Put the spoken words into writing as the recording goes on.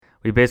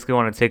We basically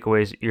want to take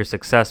away your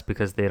success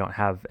because they don't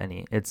have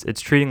any.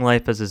 It's treating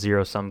life as a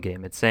zero-sum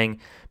game. It's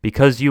saying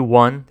because you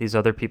won, these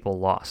other people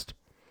lost.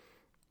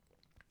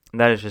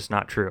 And that is just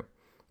not true.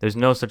 There's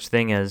no such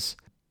thing as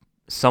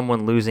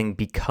someone losing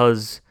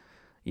because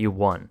you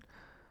won.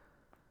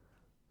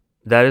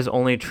 That is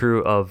only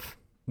true of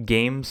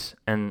games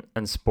and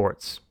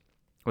sports,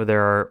 where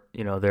there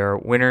are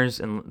winners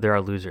and there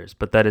are losers,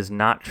 but that is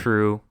not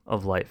true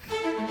of life.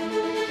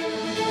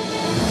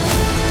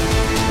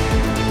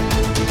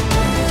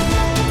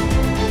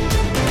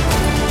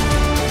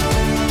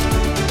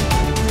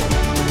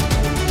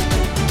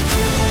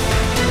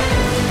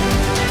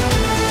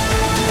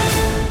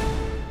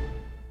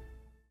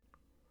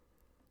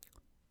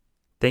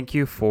 Thank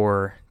you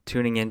for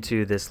tuning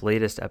into this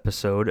latest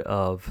episode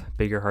of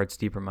Bigger Hearts,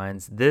 Deeper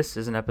Minds. This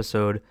is an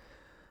episode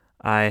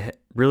I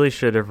really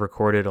should have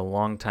recorded a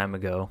long time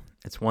ago.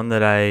 It's one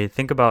that I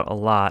think about a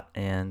lot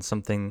and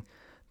something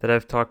that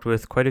I've talked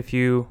with quite a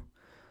few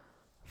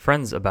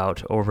friends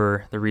about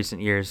over the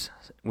recent years,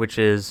 which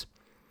is,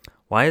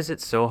 why is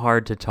it so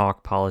hard to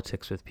talk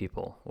politics with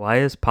people? Why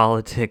is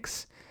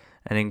politics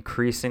an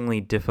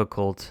increasingly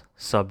difficult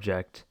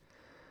subject,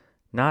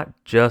 not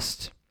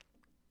just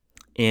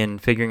in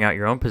figuring out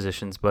your own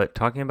positions, but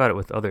talking about it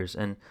with others?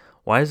 And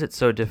why is it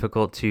so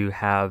difficult to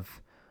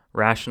have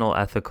rational,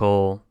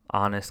 ethical,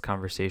 honest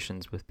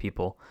conversations with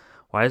people?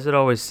 Why does it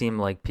always seem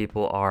like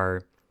people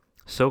are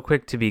so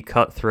quick to be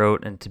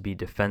cutthroat and to be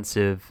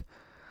defensive?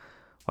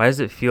 Why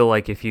does it feel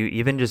like if you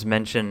even just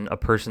mention a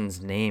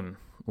person's name,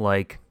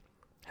 like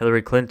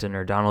Hillary Clinton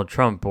or Donald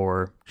Trump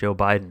or Joe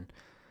Biden,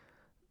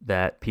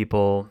 that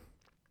people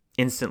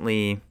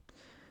instantly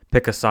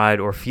pick a side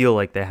or feel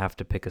like they have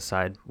to pick a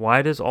side?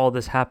 Why does all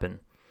this happen?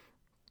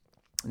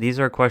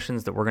 These are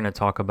questions that we're going to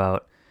talk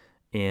about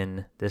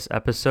in this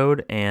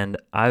episode, and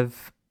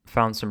I've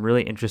found some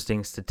really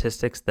interesting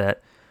statistics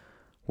that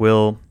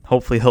will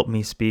hopefully help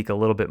me speak a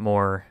little bit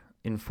more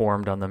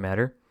informed on the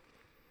matter.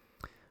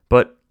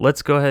 But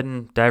let's go ahead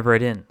and dive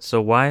right in.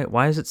 So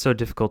why is it so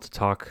difficult to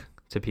talk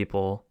to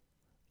people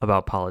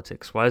about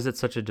politics? Why is it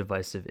such a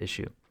divisive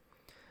issue?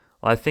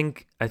 Well, I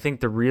think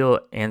the real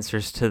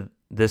answers to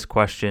this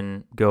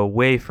question go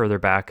way further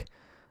back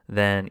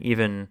than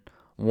even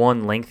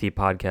one lengthy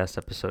podcast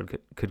episode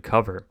could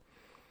cover.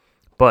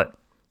 But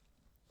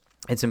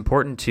it's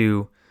important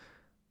to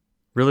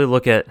really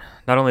look at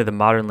not only the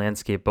modern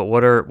landscape, but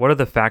what are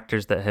the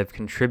factors that have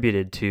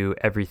contributed to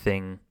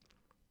everything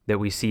that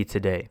we see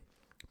today.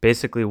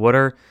 Basically,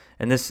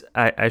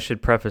 I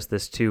should preface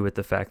this too with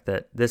the fact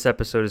that this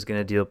episode is going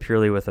to deal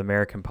purely with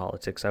American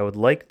politics. I would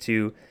like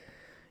to,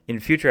 in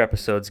future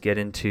episodes, get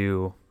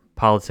into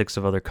politics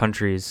of other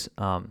countries.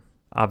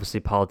 Obviously,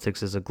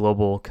 politics is a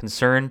global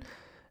concern,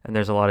 and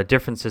there's a lot of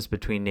differences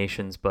between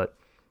nations, but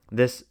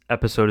this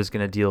episode is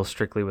going to deal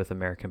strictly with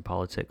American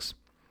politics.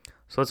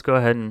 So let's go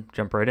ahead and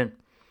jump right in.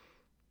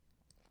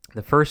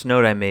 The first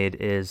note I made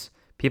is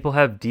people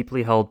have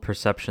deeply held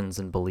perceptions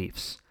and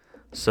beliefs.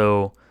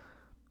 So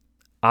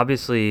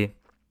obviously,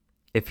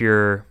 if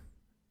you're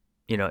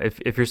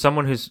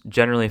someone who's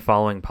generally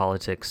following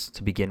politics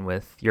to begin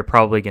with, you're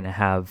probably going to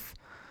have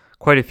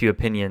quite a few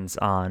opinions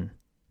on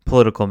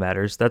political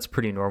matters. That's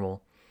pretty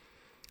normal.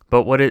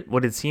 But what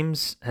it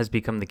seems has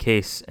become the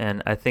case,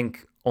 and I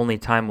think only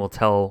time will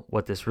tell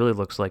what this really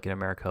looks like in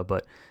America,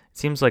 but it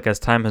seems like as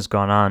time has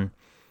gone on,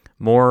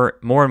 more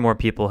and more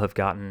people have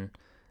gotten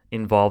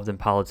involved in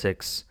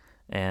politics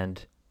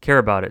and care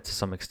about it to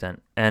some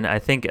extent. And I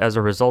think as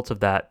a result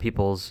of that,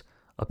 people's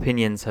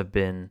opinions have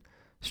been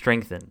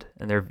strengthened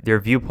and their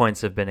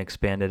viewpoints have been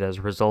expanded as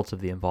a result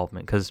of the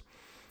involvement. Because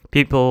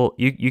people,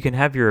 you can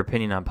have your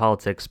opinion on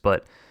politics,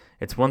 but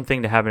it's one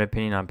thing to have an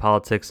opinion on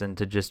politics and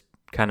to just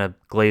kind of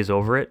glaze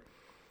over it.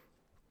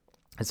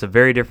 It's a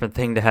very different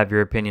thing to have your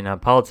opinion on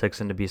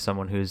politics and to be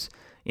someone who's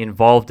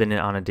involved in it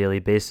on a daily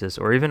basis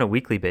or even a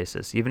weekly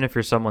basis. Even if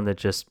you're someone that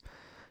just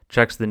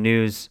checks the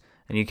news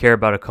and you care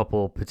about a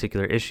couple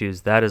particular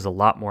issues, that is a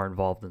lot more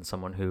involved than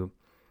someone who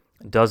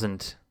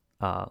doesn't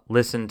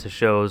listen to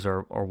shows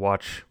or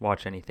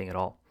watch anything at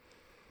all.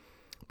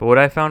 But what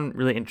I found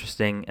really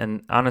interesting,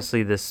 and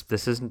honestly this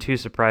isn't too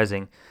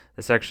surprising,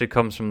 this actually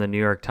comes from the New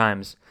York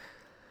Times.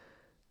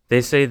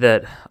 They say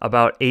that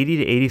about 80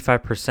 to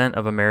 85%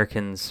 of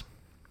Americans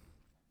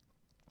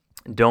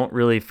don't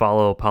really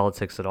follow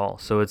politics at all.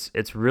 So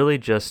it's really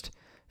just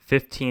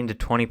 15 to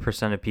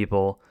 20% of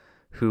people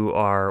who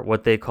are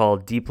what they call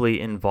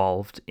deeply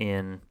involved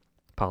in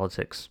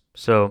politics.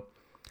 So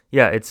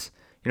yeah, it's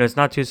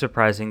not too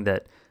surprising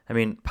that,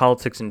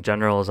 politics in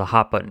general is a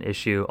hot button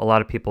issue. A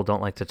lot of people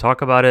don't like to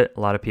talk about it.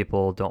 A lot of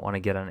people don't want to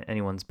get on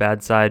anyone's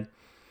bad side.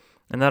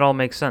 And that all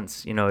makes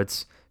sense.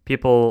 It's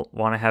people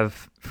want to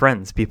have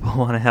friends. People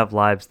want to have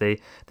lives. They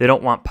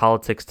don't want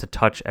politics to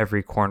touch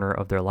every corner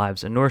of their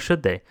lives, and nor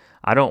should they.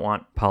 I don't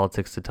want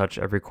politics to touch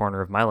every corner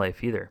of my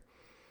life either.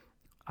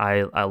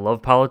 I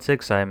love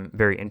politics. I'm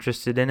very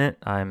interested in it.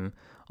 I'm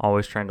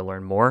always trying to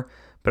learn more,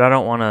 but I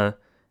don't want to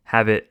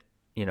have it,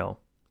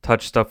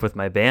 touch stuff with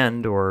my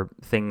band or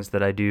things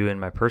that I do in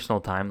my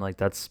personal time. Like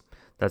that's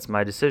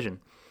my decision.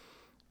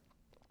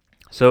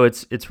 So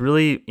it's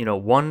really,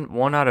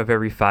 one out of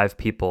every 5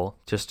 people,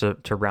 just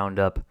to round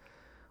up,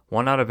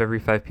 1 out of every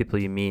 5 people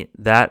you meet,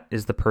 that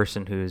is the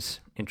person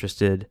who's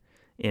interested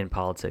in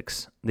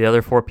politics. The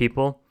other 4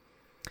 people,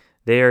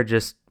 they are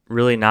just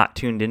really not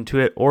tuned into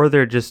it, or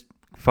they're just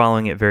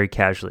following it very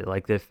casually.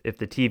 Like if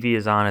the TV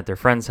is on at their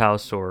friend's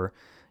house, or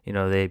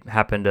they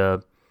happen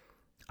to,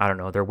 I don't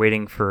know, they're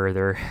waiting for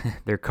their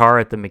their car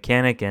at the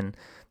mechanic and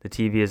the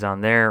TV is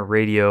on there,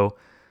 radio,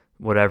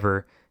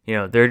 whatever.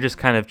 They're just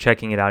kind of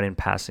checking it out in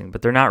passing,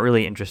 but they're not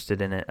really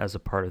interested in it as a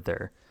part of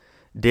their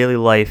daily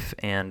life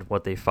and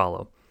what they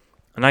follow.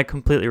 And I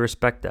completely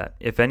respect that.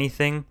 If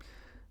anything,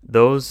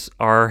 those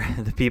are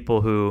the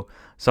people who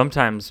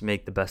sometimes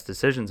make the best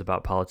decisions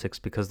about politics,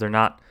 because they're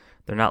not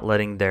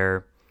letting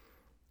their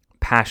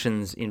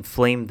passions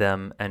inflame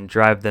them and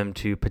drive them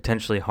to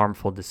potentially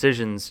harmful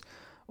decisions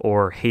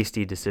or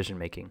hasty decision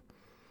making.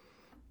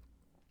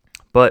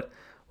 But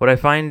what I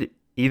find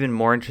even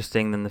more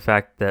interesting than the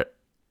fact that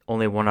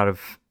only 1 out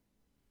of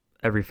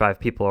every 5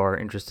 people are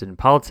interested in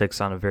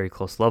politics on a very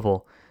close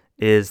level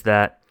is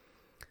that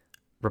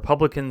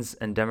Republicans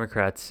and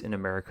Democrats in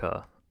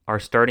America are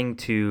starting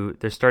to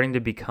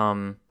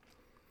become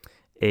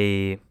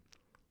a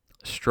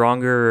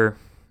stronger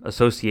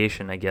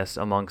association, I guess,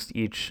 amongst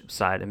each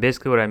side. And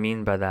basically what I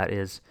mean by that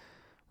is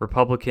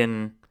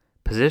Republican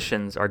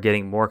positions are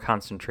getting more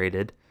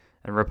concentrated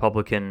and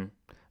Republican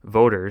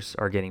voters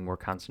are getting more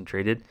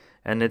concentrated.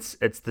 And it's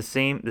the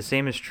same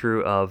is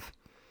true of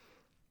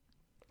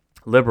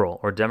liberal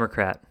or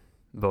Democrat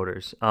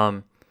voters.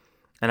 And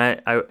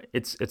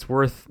it's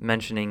worth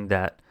mentioning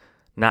that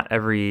not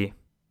every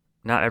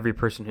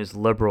person who's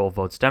liberal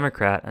votes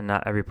Democrat, and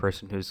not every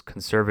person who's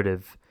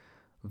conservative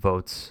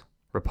votes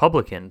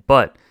Republican.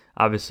 But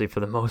obviously,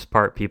 for the most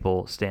part,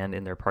 people stand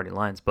in their party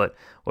lines. But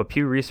what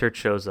Pew Research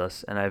shows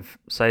us, and I've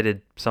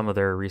cited some of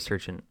their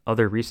research in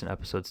other recent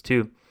episodes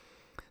too,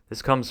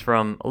 this comes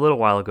from a little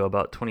while ago,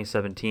 about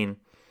 2017.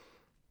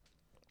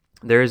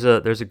 There's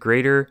a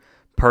greater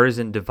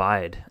partisan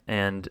divide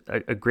and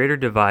a greater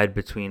divide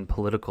between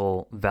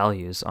political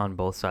values on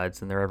both sides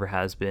than there ever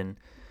has been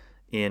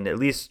in at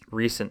least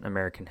recent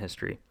American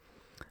history.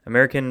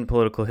 American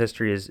political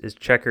history is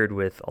checkered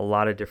with a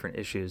lot of different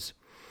issues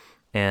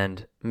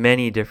and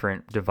many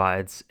different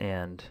divides,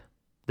 and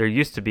there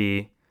used to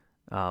be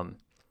the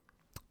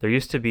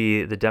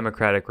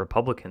Democratic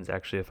Republicans,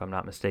 actually, if I'm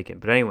not mistaken.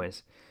 But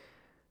anyways,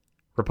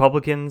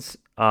 Republicans,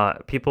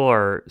 people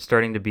are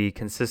starting to be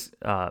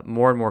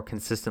more and more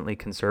consistently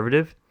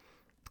conservative,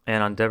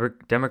 and on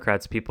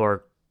Democrats, people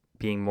are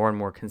being more and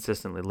more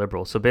consistently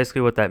liberal. So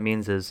basically what that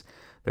means is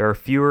there are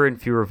fewer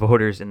and fewer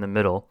voters in the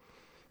middle.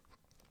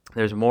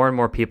 There's more and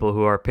more people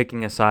who are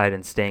picking a side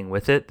and staying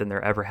with it than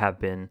there ever have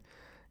been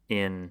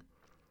in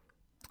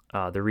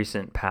the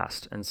recent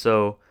past. And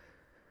so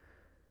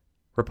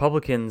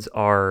Republicans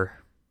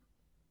are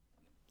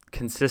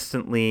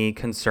consistently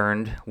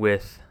concerned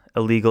with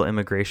illegal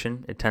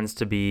immigration. It tends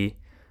to be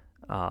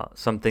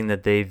something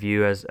that they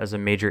view as a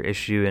major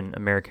issue in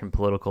American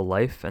political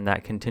life, and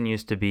that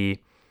continues to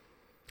be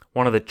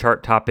one of the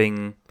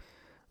chart-topping,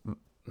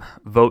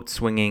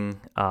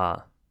 vote-swinging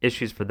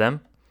issues for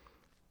them.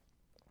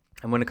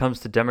 And when it comes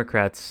to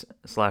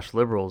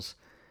Democrats/liberals,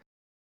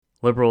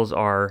 liberals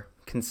are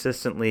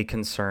consistently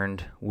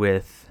concerned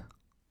with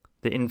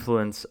the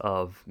influence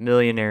of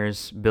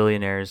millionaires,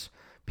 billionaires,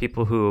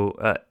 people who,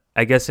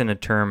 I guess in a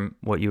term,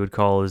 what you would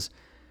call is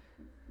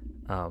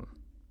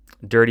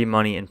dirty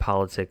money in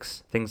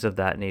politics, things of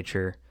that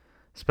nature,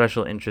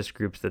 special interest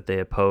groups that they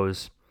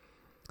oppose.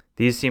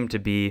 These seem to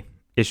be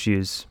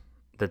issues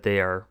that they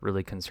are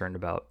really concerned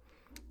about.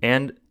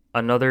 And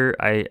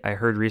I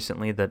heard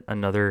recently that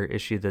another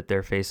issue that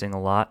they're facing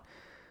a lot,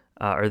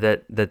 or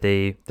that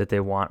they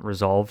want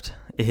resolved,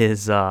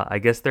 is I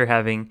guess they're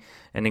having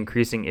an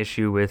increasing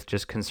issue with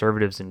just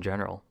conservatives in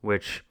general,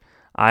 which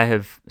I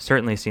have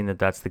certainly seen that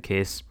that's the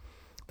case.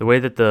 The way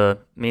that the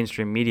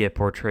mainstream media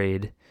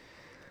portrayed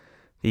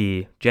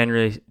the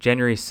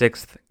January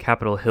 6th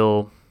Capitol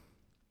Hill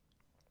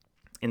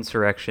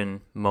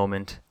insurrection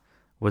moment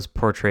was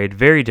portrayed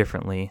very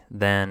differently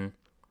than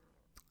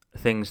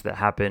things that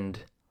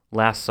happened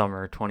last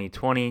summer,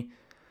 2020.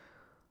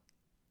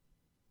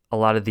 A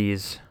lot of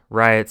these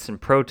riots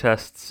and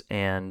protests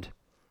and,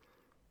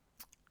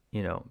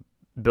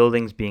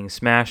 buildings being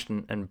smashed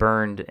and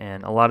burned,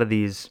 and a lot of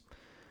these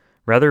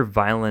rather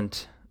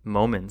violent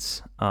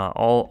moments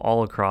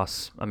all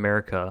across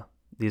America,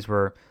 these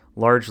were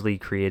largely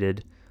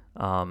created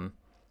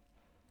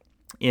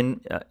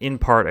in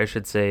part, I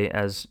should say,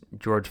 as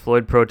George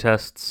Floyd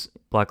protests,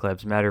 Black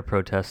Lives Matter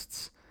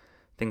protests,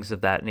 things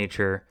of that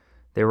nature.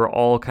 They were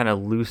all kind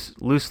of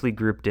loosely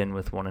grouped in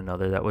with one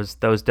another. That was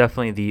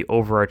definitely the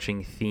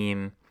overarching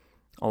theme,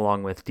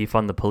 along with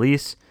defund the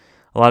police.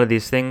 A lot of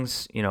these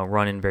things,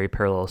 run in very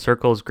parallel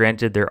circles.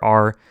 Granted, there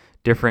are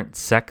different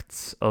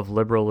sects of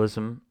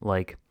liberalism,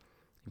 like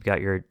you've got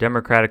your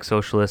democratic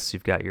socialists,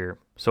 you've got your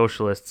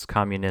socialists,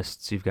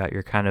 communists, you've got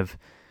your kind of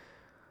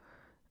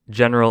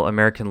general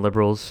American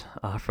liberals,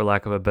 for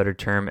lack of a better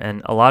term.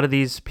 And a lot of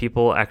these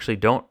people actually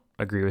don't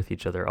agree with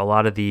each other. A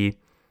lot of the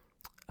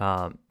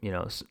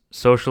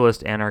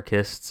socialist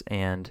anarchists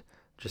and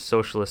just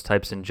socialist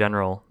types in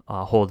general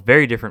hold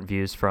very different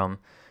views from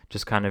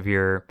just kind of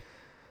your,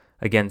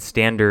 again,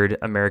 standard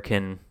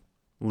American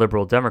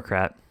liberal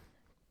Democrat.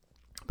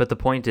 But the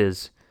point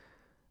is,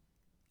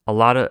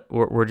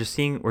 we're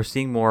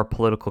seeing more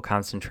political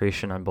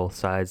concentration on both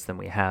sides than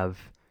we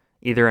have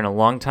either in a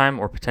long time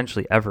or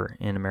potentially ever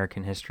in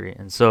American history.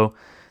 And so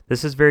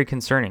this is very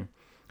concerning.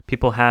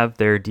 People have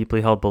their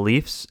deeply held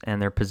beliefs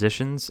and their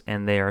positions,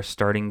 and they are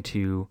starting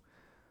to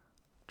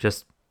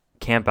just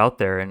camp out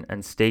there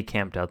and stay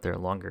camped out there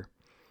longer.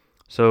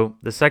 So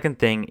the second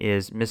thing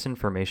is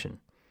misinformation.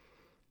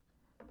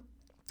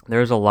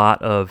 There's a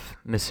lot of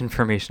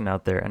misinformation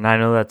out there, and I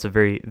know that's a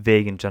very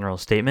vague and general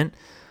statement,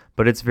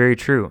 but it's very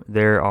true.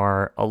 There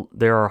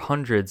are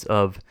hundreds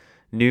of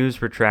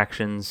news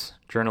retractions,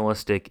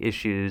 journalistic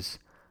issues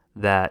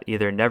that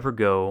either never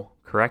go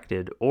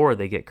corrected or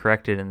they get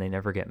corrected and they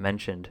never get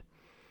mentioned.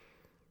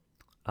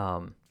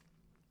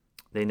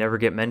 They never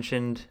get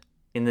mentioned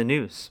in the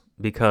news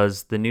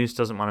because the news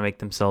doesn't want to make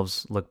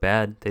themselves look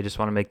bad. They just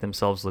want to make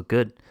themselves look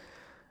good.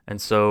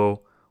 And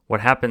so what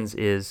happens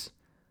is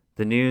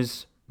the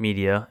news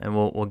media, and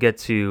we'll get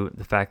to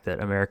the fact that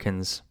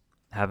Americans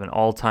have an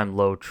all-time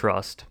low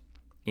trust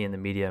in the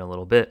media in a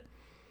little bit.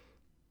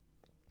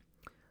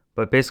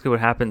 But basically what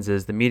happens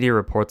is the media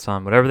reports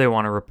on whatever they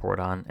want to report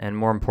on, and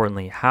more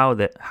importantly,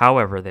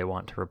 however they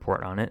want to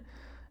report on it.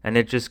 And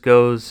it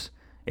goes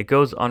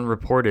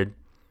unreported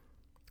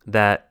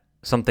that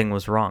something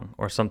was wrong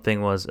or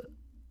something was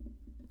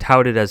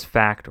touted as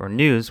fact or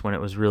news when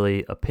it was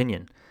really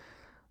opinion.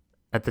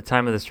 At the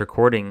time of this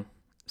recording,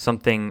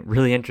 something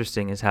really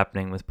interesting is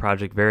happening with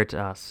Project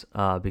Veritas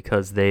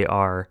because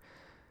the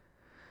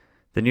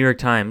New York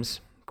Times,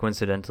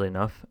 coincidentally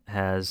enough,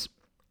 has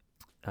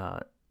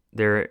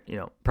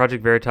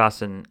Project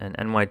Veritas and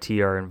NYT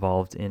are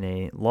involved in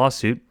a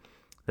lawsuit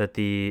that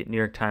the New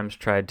York Times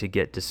tried to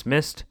get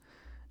dismissed,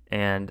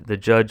 and the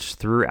judge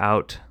threw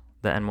out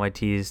the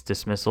NYT's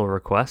dismissal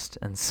request,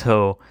 and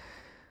so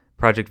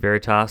Project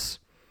Veritas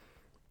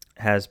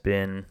has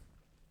been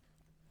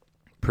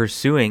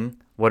pursuing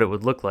what it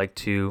would look like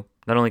to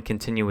not only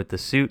continue with the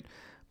suit,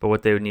 but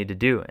what they would need to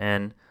do.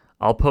 And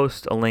I'll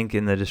post a link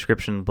in the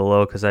description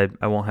below because I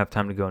won't have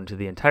time to go into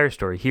the entire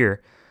story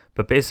here.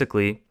 But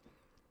basically,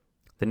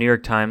 the New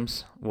York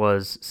Times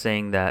was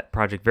saying that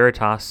Project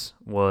Veritas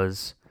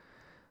was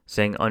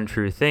saying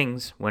untrue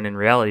things, when in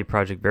reality,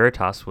 Project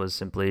Veritas was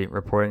simply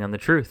reporting on the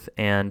truth.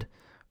 And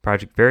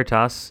Project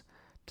Veritas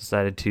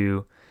decided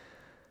to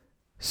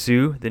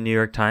sue the New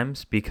York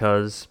Times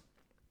because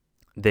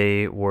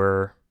they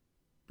were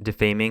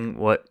defaming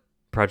what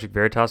Project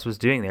Veritas was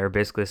doing. They were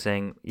basically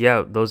saying,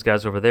 yeah, those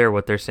guys over there,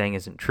 what they're saying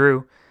isn't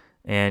true,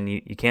 and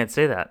you can't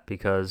say that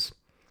because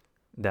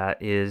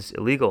that is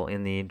illegal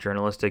in the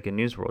journalistic and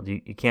news world.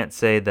 You can't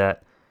say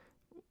that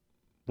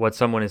what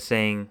someone is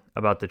saying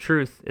about the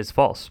truth is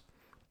false,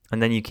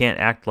 and then you can't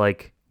act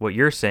like what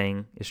you're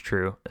saying is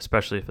true,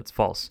 especially if it's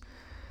false.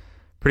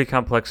 Pretty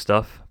complex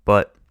stuff,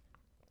 but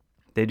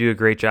they do a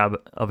great job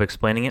of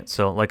explaining it.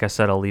 So like I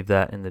said, I'll leave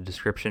that in the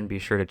description. Be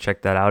sure to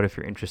check that out if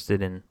you're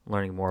interested in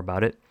learning more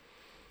about it.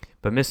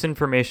 But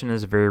misinformation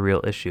is a very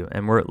real issue,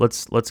 and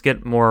let's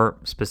get more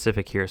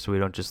specific here so we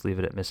don't just leave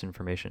it at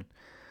misinformation.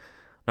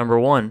 Number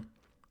one,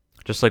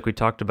 just like we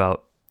talked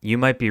about, you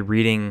might be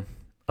reading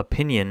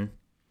opinion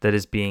that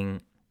is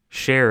being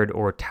shared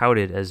or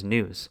touted as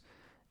news,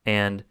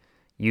 and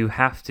you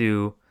have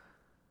to,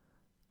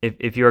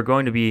 if you are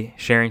going to be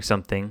sharing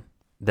something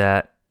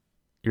that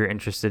you're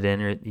interested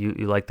in or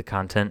you like the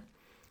content,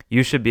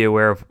 you should be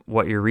aware of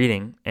what you're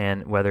reading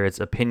and whether it's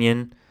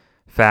opinion,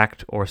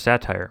 fact, or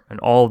satire. And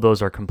all of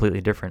those are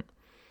completely different.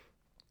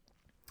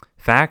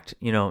 Fact,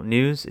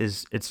 news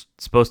it's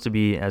supposed to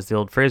be, as the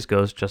old phrase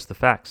goes, just the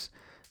facts.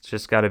 It's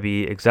just got to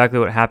be exactly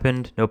what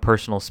happened, no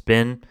personal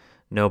spin,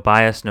 no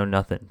bias, no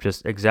nothing.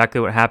 Just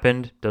exactly what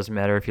happened. Doesn't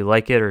matter if you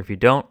like it or if you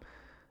don't.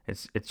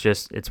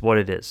 It's what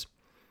it is.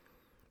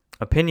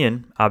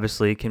 Opinion,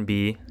 obviously, can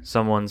be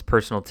someone's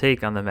personal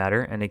take on the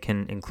matter, and it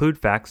can include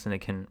facts and it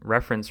can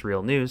reference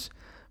real news,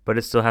 but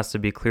it still has to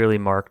be clearly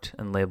marked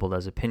and labeled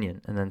as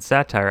opinion. And then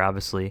satire,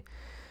 obviously,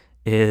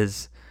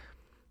 is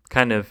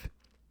kind of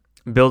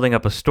building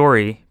up a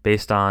story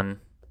based on,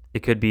 it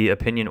could be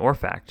opinion or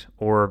fact,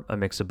 or a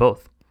mix of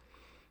both.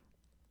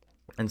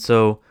 And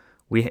so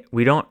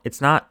it's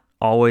not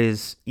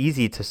always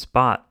easy to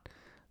spot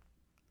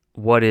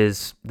what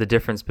is the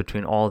difference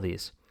between all of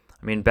these.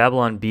 I mean,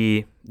 Babylon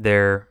Bee,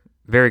 they're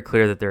very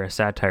clear that they're a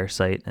satire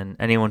site, and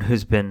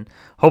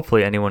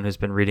hopefully anyone who's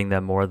been reading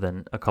them more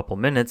than a couple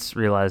minutes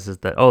realizes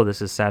that, oh,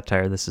 this is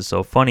satire, this is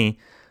so funny,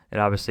 it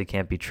obviously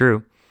can't be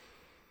true.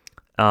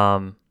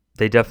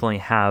 They definitely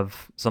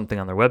have something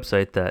on their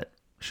website that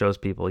shows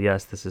people,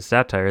 yes, this is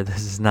satire,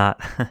 this is not,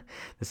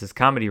 this is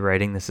comedy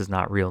writing, this is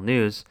not real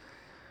news,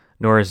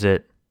 nor is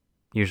it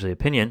usually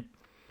opinion.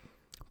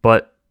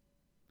 But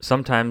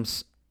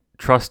sometimes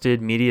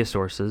trusted media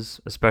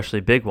sources,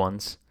 especially big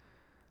ones,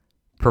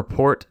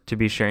 purport to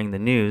be sharing the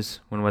news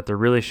when what they're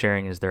really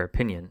sharing is their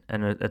opinion.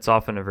 And it's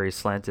often a very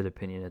slanted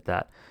opinion at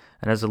that.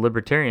 And as a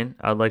libertarian,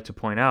 I'd like to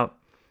point out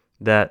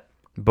that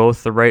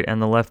both the right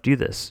and the left do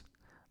this.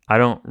 I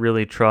don't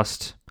really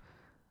trust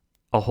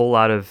a whole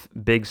lot of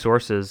big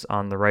sources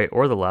on the right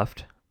or the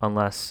left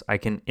unless I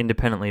can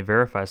independently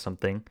verify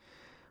something.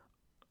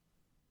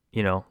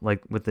 You know,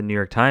 like with the New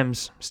York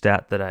Times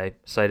stat that I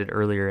cited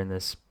earlier in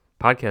this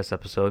podcast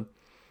episode,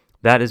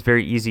 that is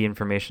very easy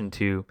information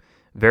to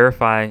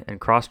verify and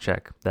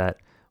cross-check, that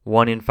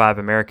 1 in 5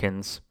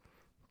 Americans,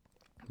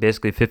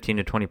 basically 15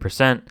 to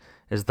 20%,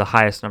 is the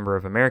highest number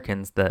of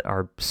Americans that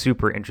are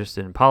super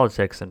interested in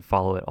politics and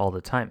follow it all the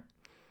time.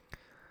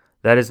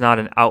 That is not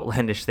an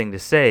outlandish thing to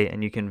say,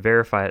 and you can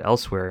verify it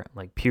elsewhere,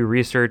 like Pew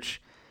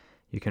Research.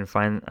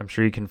 I'm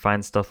sure you can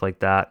find stuff like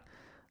that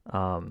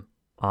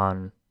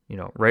on,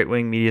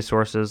 right-wing media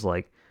sources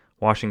like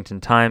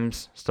Washington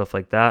Times, stuff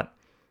like that.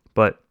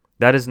 But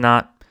there's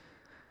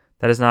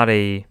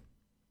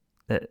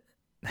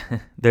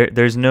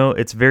no,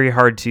 it's very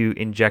hard to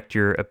inject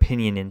your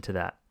opinion into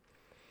that.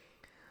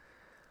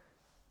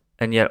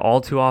 And yet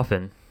all too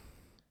often,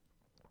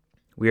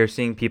 we are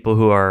seeing people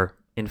who are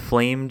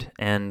inflamed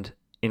and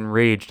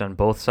enraged on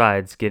both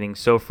sides, getting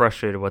so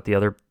frustrated with what the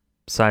other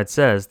side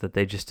says that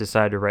they just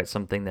decide to write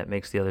something that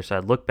makes the other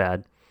side look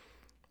bad.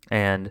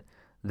 And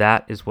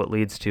that is what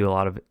leads to a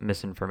lot of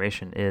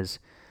misinformation, is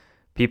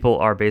people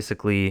are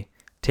basically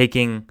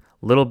taking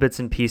little bits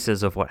and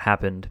pieces of what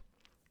happened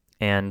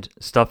and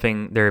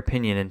stuffing their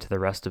opinion into the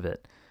rest of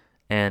it.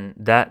 And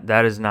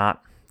that is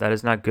not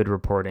good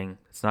reporting.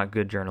 It's not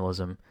good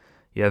journalism.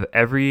 You have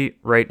every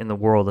right in the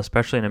world,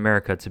 especially in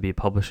America, to be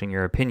publishing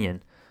your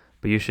opinion.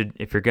 But you should,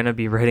 if you're going to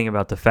be writing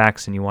about the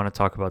facts and you want to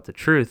talk about the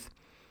truth,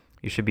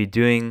 you should be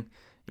doing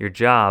your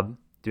job,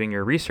 doing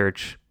your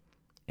research,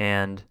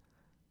 and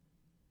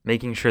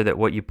making sure that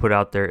what you put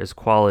out there is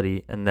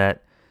quality and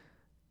that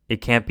it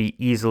can't be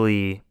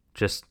easily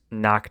just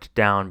knocked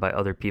down by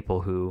other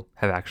people who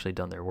have actually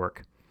done their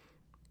work.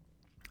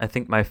 I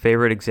think my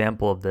favorite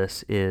example of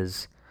this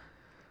is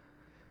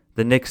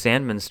the Nick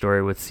Sandmann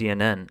story with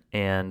CNN,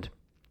 and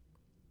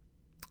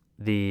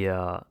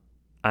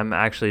I'm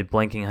actually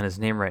blanking on his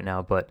name right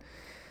now, but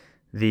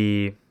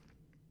the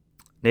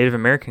Native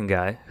American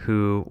guy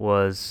who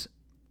was,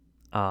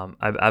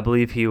 I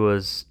believe he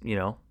was,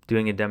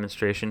 doing a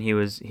demonstration. He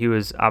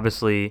was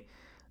obviously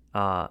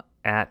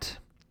at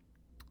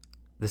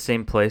the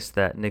same place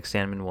that Nick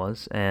Sandmann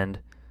was, and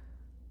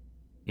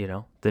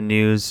the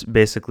news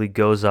basically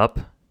goes up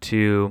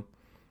to,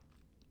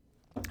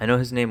 I know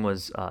his name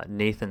was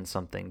Nathan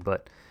something,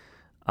 but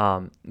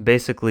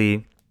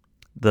basically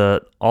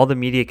all the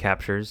media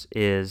captures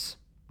is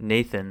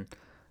Nathan,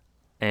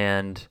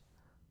 and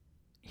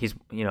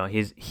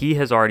he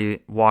has already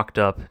walked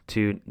up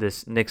to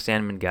this Nick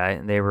Sandmann guy,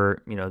 and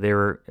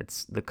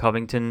it's the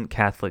Covington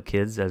Catholic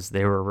kids, as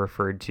they were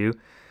referred to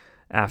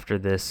after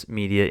this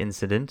media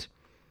incident.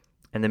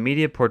 And the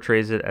media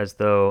portrays it as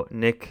though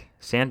Nick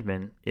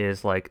Sandmann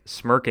is like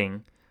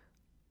smirking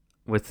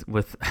with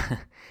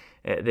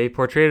they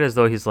portray it as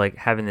though he's like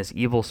having this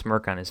evil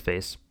smirk on his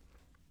face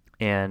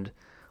and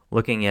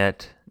looking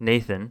at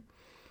Nathan,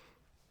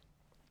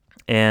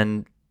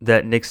 and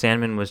that Nick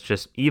Sandmann was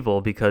just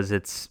evil because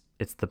it's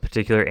the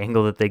particular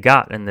angle that they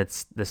got, and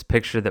it's this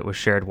picture that was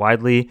shared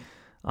widely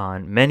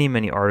on many,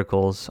 many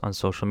articles on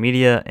social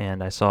media,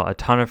 and I saw a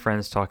ton of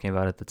friends talking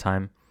about it at the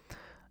time.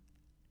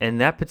 In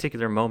that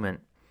particular moment,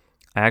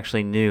 I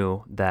actually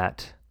knew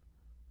that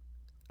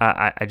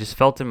I just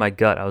felt in my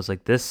gut. I was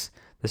like, this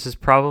is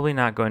probably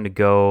not going to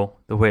go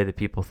the way that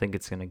people think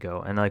it's going to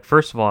go. And like,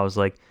 first of all, I was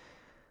like,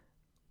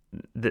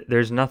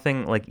 there's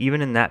nothing, like,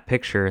 even in that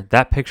picture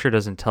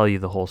doesn't tell you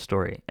the whole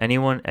story.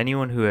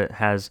 Anyone who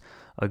has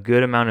a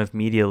good amount of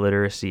media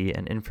literacy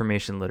and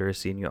information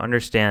literacy, and you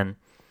understand,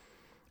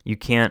 you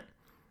can't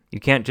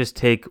just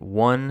take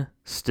one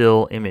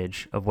still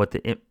image of what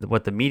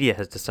the media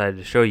has decided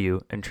to show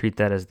you and treat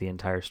that as the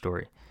entire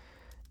story.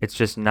 It's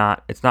just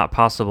not. It's not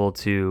possible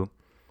to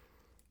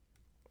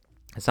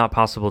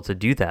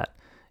do that.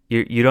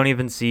 You don't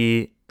even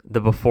see the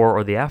before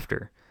or the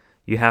after.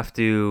 You have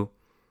to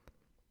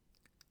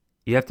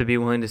be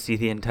willing to see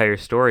the entire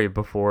story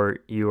before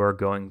you are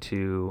going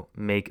to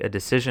make a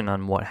decision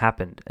on what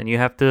happened. And you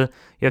have to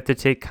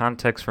take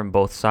context from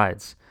both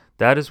sides.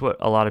 That is what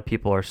a lot of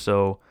people are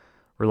so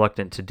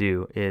reluctant to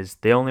do, is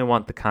they only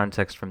want the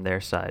context from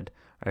their side.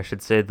 Or I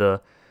should say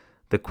the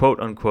quote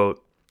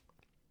unquote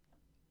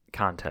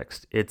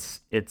context.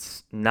 It's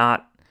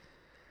not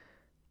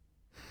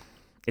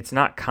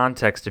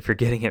context if you're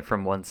getting it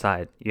from one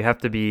side. You have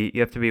to be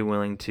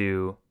willing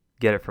to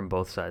get it from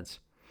both sides.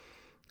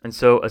 And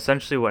so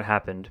essentially what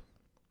happened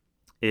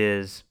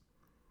is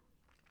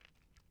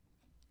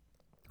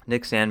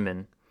Nick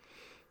Sandmann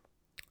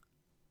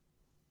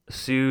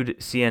sued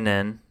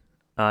CNN.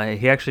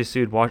 He actually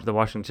sued the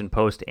Washington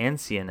Post and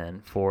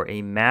CNN for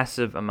a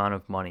massive amount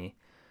of money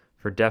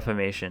for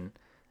defamation.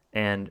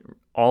 And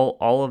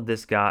all of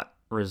this got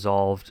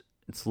resolved.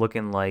 It's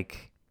looking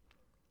like,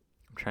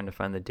 I'm trying to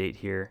find the date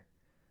here.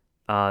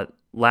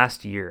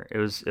 last year. It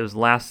was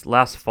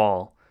last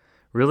fall.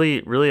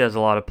 Really, as a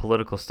lot of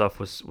political stuff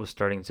was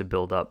starting to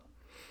build up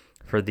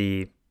for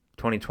the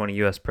 2020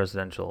 U.S.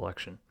 presidential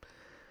election.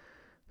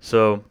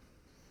 So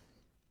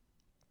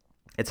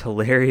it's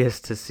hilarious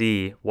to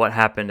see what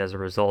happened as a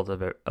result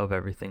of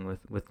everything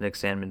with Nick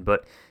Sandmann.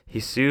 But he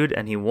sued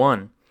and he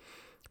won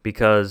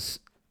because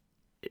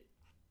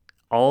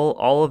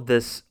all of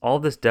this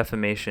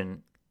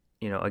defamation,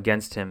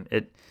 against him.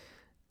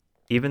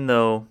 Even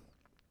though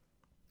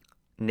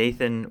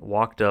Nathan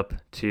walked up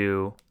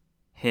to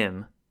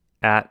him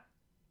at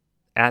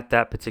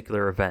that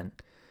particular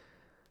event,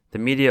 the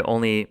media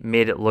only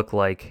made it look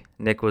like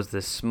Nick was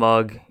this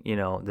smug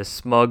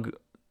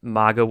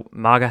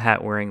MAGA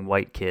hat wearing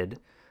white kid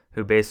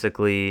who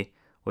basically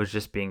was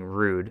just being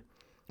rude.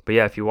 But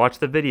yeah, if you watch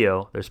the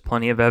video, there's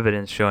plenty of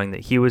evidence showing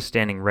that he was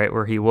standing right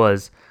where he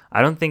was.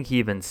 I don't think he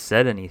even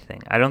said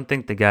anything. I don't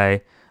think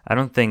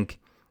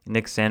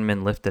Nick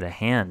Sandmann lifted a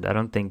hand. I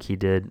don't think he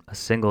did a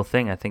single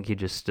thing. I think he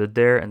just stood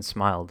there and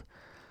smiled.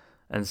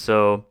 And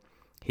so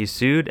he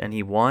sued and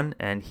he won,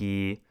 and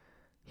he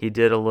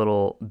did a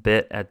little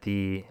bit at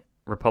the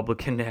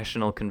Republican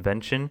National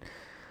Convention.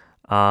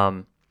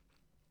 Anyone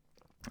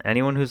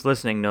who's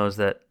listening knows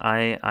that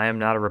I am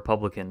not a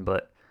Republican,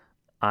 but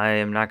I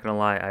am not going to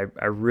lie.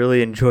 I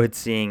really enjoyed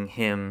seeing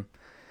him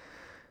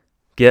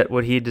get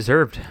what he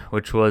deserved,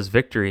 which was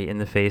victory in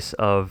the face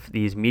of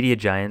these media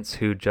giants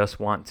who just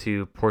want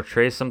to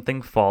portray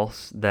something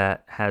false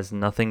that has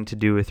nothing to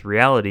do with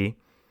reality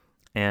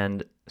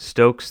and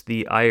stokes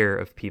the ire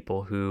of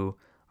people who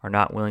are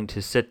not willing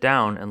to sit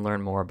down and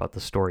learn more about the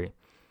story.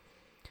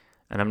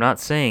 And I'm not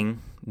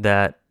saying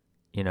that,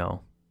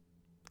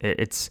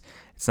 it's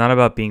not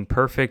about being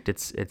perfect.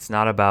 It's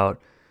not about,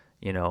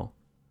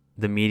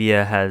 the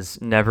media has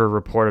never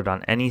reported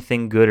on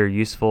anything good or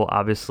useful.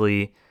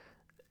 Obviously,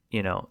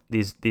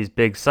 these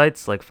big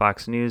sites like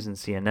Fox News and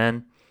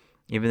CNN,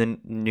 even the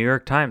New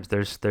York Times,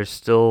 there's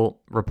still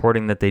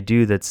reporting that they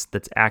do that's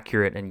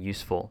accurate and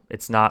useful.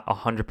 It's not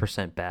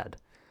 100% bad.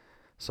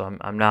 So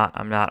I'm not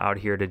out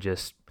here to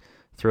just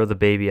throw the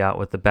baby out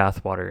with the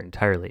bathwater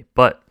entirely.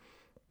 But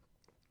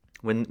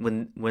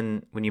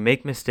when you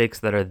make mistakes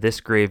that are this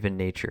grave in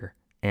nature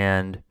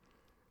and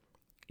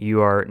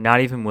you are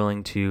not even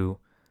willing to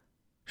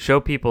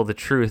show people the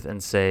truth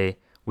and say,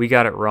 we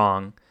got it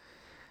wrong.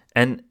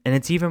 And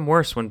it's even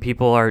worse when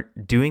people are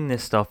doing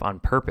this stuff on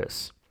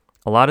purpose.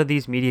 A lot of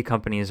these media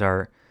companies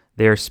are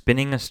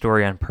spinning a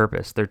story on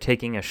purpose. They're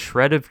taking a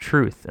shred of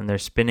truth and they're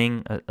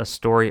spinning a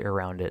story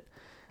around it.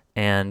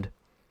 And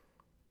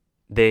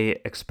they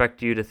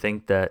expect you to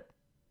think that,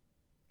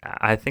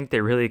 I think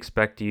they really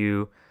expect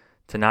you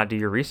to not do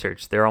your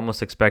research. They're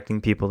almost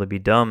expecting people to be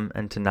dumb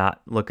and to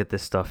not look at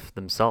this stuff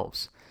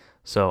themselves.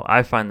 So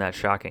I find that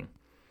shocking.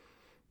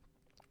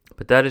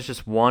 But that is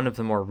just one of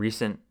the more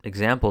recent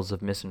examples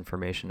of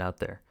misinformation out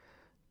there.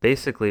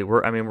 Basically,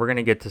 we're going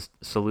to get to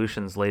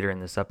solutions later in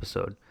this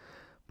episode.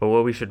 But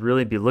what we should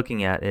really be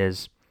looking at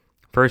is,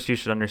 first you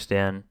should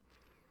understand,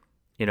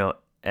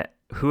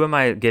 who am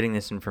I getting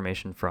this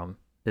information from?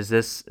 Is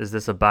this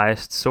a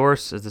biased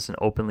source? Is this an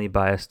openly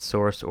biased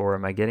source? Or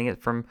am I getting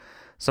it from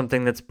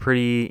something that's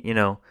pretty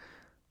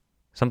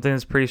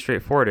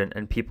straightforward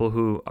and people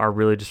who are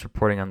really just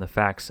reporting on the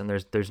facts, and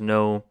there's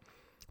no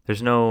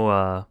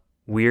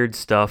weird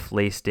stuff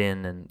laced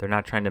in, and they're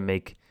not trying to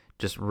make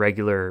just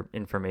regular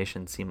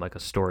information seem like a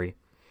story.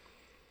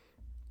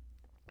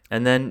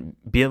 And then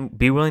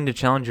be willing to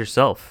challenge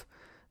yourself.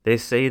 They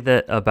say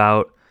that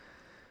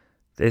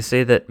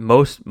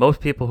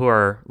most people who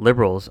are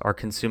liberals are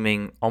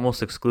consuming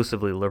almost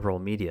exclusively liberal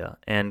media,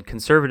 and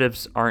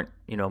conservatives aren't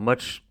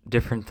much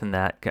different than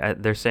that.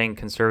 They're saying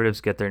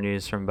conservatives get their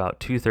news from about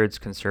 2/3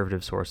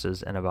 conservative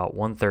sources and about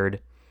 1/3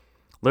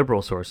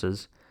 liberal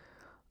sources.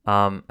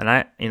 And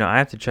I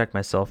have to check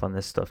myself on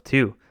this stuff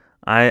too.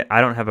 I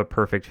don't have a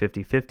perfect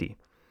 50-50.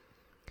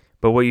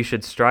 But what you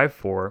should strive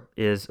for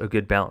is a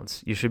good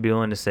balance. You should be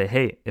willing to say,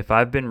 hey, if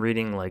I've been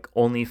reading like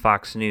only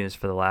Fox News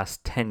for the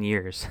last 10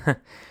 years,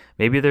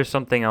 maybe there's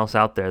something else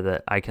out there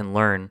that I can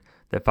learn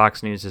that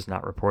Fox News is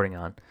not reporting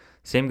on.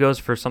 Same goes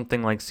for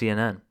something like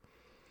CNN.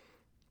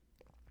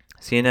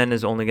 CNN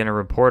is only going to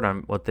report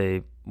on what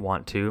they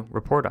want to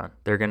report on.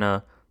 They're going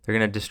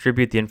to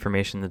distribute the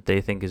information that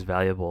they think is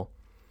valuable.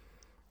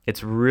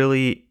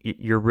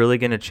 You're really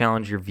going to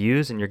challenge your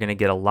views, and you're going to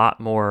get a lot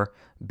more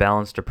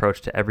balanced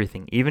approach to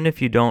everything. Even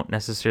if you don't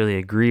necessarily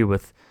agree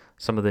with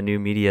some of the new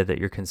media that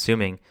you're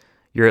consuming,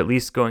 you're at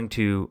least going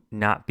to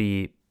not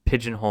be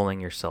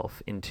pigeonholing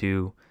yourself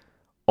into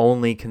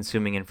only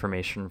consuming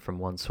information from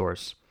one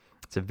source.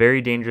 It's a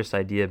very dangerous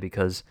idea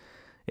because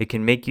it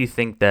can make you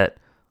think that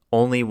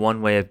only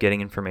one way of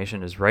getting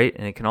information is right,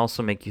 and it can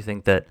also make you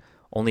think that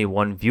only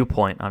one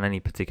viewpoint on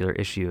any particular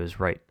issue is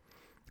right.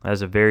 That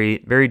is a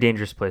very, very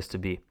dangerous place to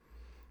be.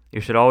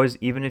 You should always,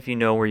 even if you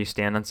know where you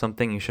stand on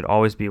something, you should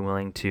always be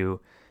willing to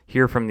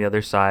hear from the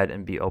other side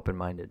and be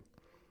open-minded,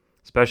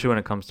 especially when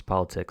it comes to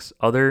politics.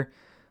 Other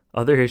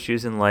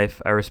issues in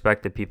life, I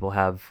respect that people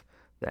have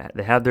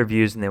their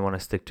views and they want to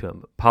stick to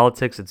them. But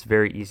politics, it's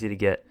very easy to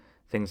get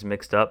things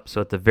mixed up.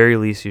 So at the very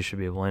least, you should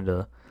be willing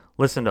to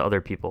listen to other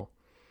people.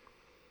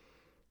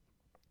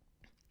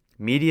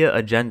 Media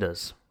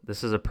agendas.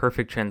 This is a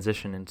perfect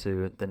transition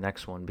into the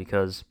next one,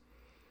 because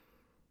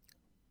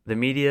the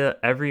media,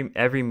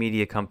 every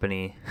media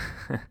company,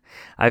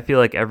 I feel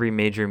like every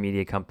major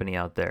media company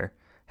out there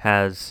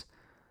has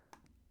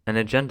an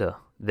agenda.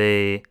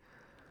 They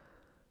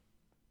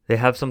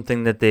have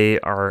something that they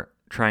are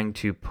trying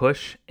to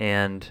push,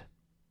 and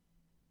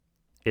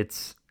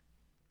it's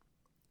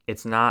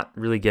not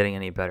really getting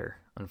any better,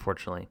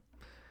 unfortunately.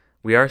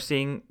 We are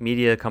seeing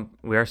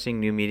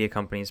new media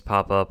companies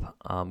pop up.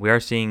 We are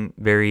seeing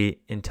very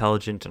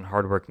intelligent and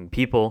hardworking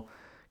people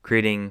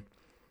creating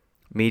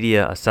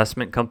media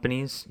assessment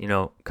companies.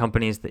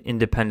 Companies that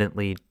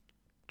independently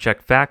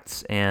check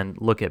facts and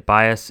look at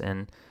bias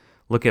and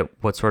look at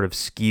what sort of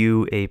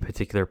skew a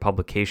particular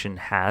publication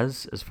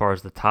has as far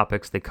as the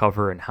topics they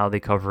cover and how they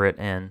cover it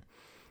and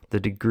the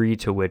degree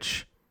to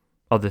which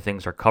other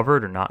things are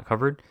covered or not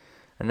covered.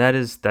 And that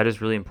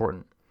is really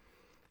important.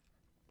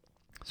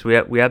 So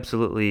we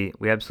absolutely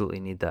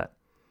need that.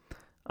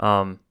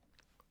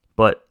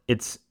 But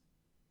it's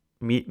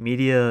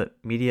media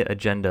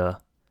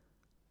agenda.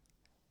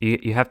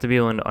 You have to be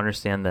able to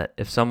understand that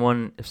if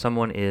someone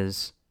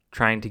is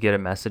trying to get a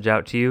message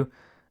out to you,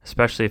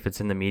 especially if it's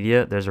in the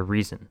media, there's a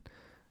reason.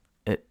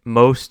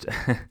 Most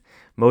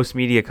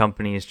media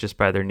companies, just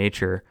by their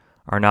nature,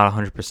 are not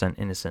 100%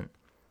 innocent.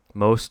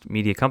 Most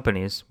media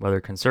companies,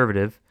 whether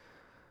conservative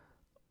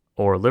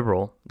or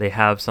liberal, they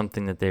have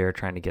something that they are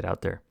trying to get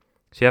out there.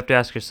 So you have to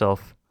ask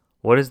yourself,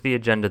 what is the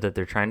agenda that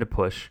they're trying to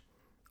push,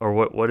 or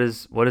what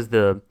is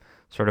the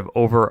sort of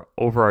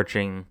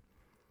overarching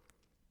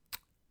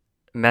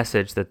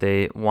message that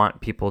they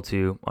want people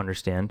to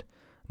understand?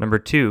 Number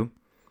two,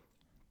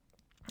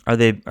 are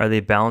they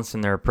balanced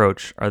in their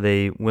approach? Are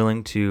they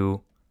willing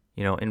to,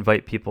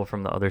 invite people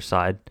from the other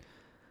side?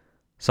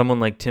 Someone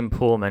like Tim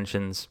Pool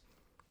mentions,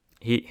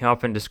 he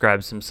often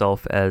describes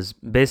himself as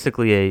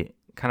basically a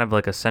kind of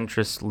like a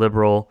centrist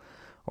liberal,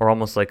 or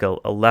almost like a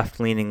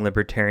left-leaning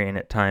libertarian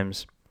at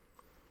times.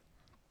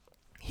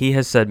 He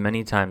has said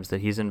many times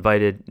that he's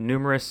invited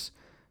numerous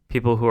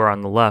people who are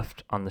on the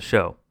left on the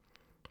show,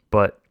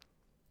 but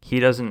he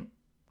doesn't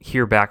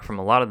hear back from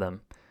a lot of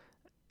them.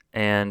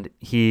 And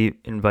he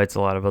invites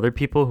a lot of other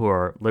people who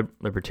are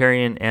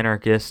libertarian,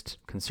 anarchist,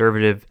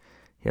 conservative.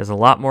 He has a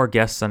lot more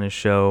guests on his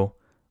show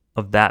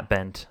of that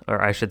bent,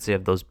 or I should say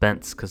of those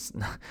bents, because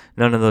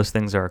none of those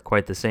things are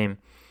quite the same.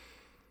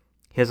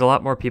 He has a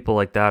lot more people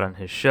like that on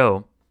his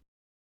show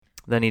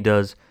than he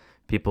does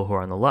people who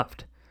are on the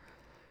left.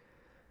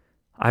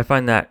 I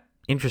find that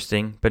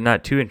interesting, but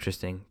not too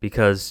interesting,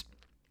 because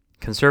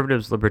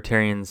conservatives,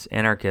 libertarians,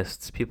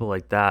 anarchists, people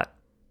like that,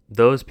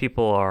 those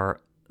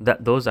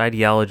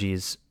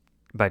ideologies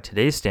by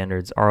today's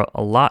standards are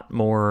a lot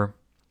more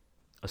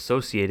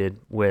associated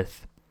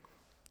with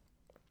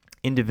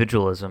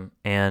individualism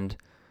and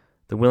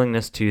the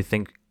willingness to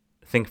think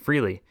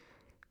freely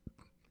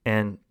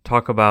and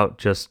talk about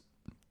just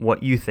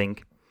what you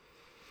think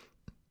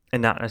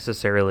and not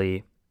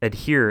necessarily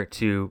adhere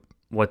to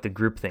what the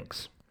group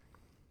thinks.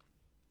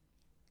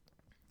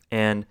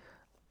 And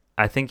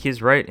I think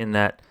he's right in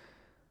that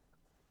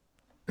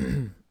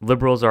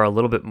liberals are a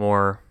little bit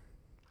more,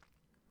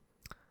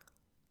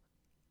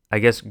 I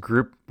guess,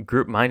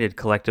 group-minded,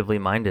 collectively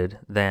minded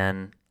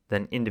than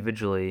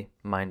individually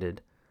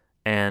minded.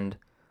 And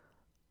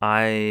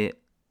I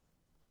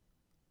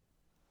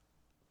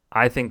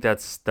think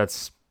that's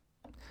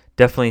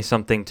definitely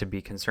something to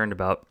be concerned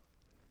about.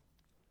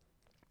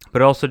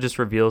 But it also just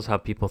reveals how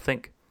people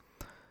think.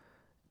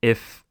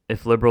 If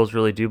liberals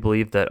really do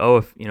believe that,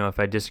 if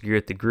I disagree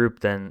with the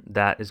group, then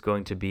that is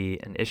going to be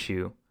an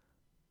issue,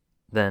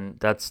 then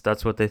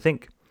that's what they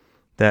think.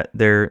 That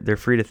they're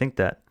free to think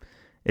that.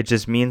 It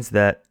just means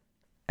that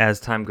as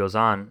time goes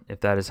on, if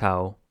that is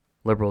how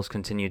liberals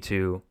continue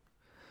to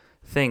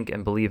think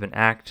and believe and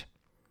act,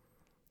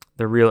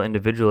 the real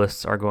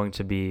individualists are going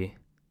to be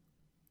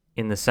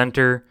in the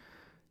center,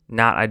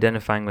 not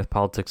identifying with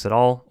politics at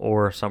all,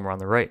 or somewhere on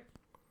the right.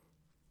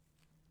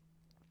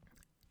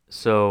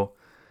 So,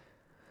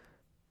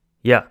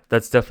 yeah,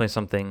 that's definitely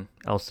something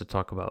else to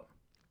talk about.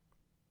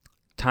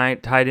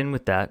 Tied in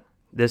with that,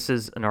 this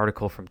is an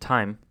article from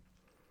Time,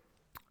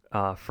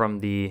 from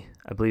the,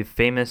 I believe,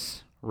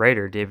 famous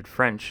writer David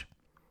French,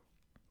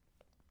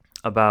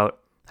 about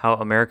how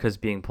America is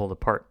being pulled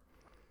apart.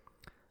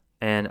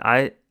 And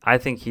I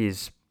think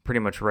he's pretty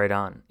much right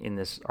on in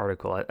this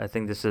article. I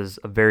think this is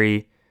a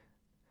very,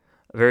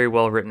 very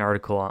well-written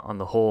article on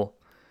the whole.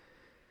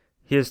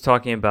 He is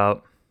talking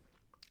about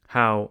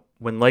how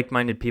when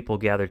like-minded people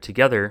gather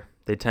together,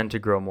 they tend to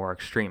grow more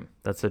extreme.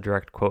 That's a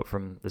direct quote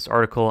from this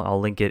article. I'll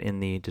link it in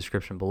the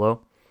description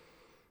below.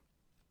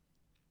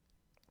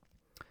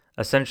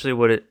 Essentially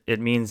what it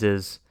means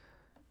is,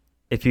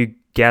 if you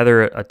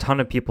gather a ton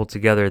of people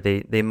together,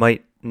 they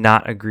might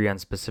not agree on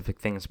specific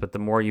things, but the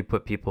more you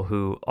put people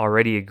who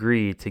already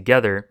agree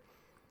together,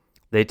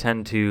 they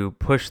tend to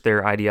push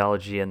their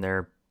ideology and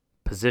their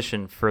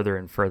position further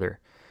and further.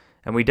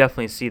 And we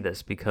definitely see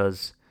this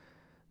because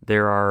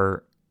there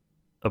are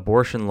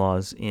abortion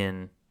laws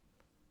in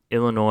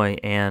Illinois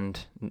and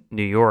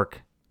New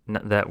York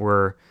that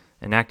were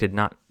enacted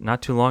not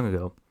too long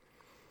ago,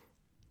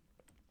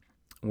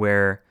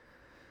 where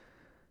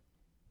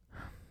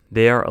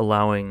they are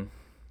allowing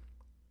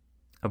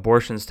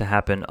abortions to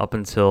happen up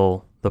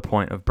until the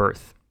point of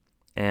birth.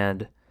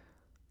 And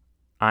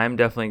I'm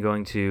definitely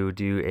going to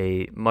do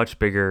a much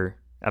bigger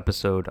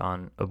episode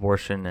on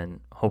abortion and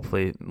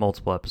hopefully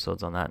multiple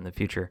episodes on that in the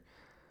future.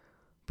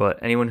 But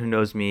anyone who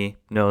knows me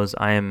knows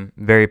I am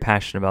very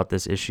passionate about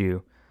this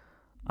issue.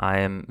 I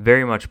am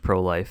very much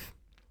pro-life.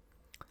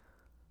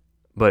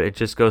 But it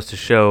just goes to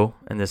show,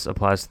 and this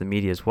applies to the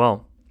media as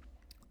well,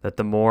 that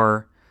the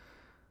more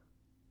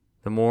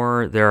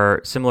there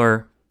are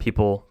similar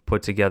people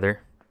put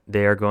together,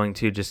 they are going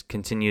to just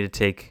continue to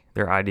take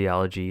their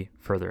ideology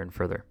further and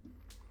further.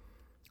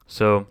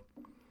 So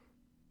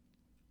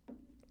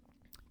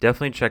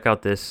definitely check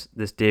out this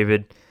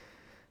David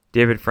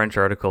French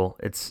article.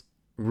 It's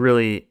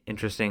really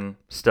interesting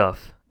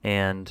stuff,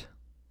 and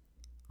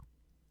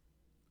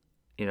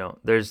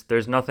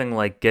there's nothing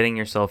like getting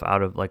yourself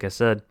out of, like I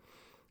said,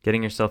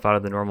 getting yourself out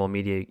of the normal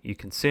media you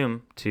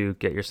consume to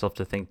get yourself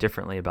to think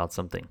differently about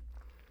something.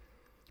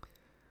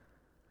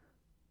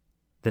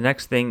 The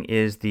next thing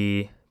is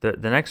the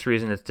next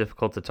reason it's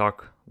difficult to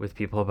talk with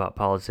people about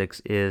politics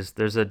is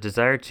there's a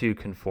desire to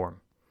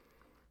conform.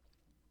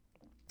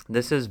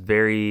 This is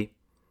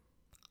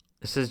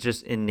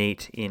just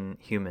innate in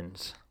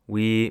humans.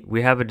 We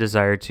have a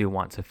desire to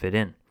want to fit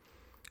in.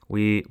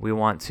 We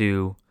want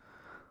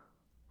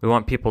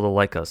people to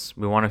like us.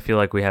 We want to feel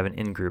like we have an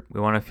in-group. We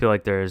want to feel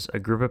like there's a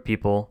group of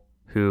people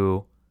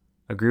who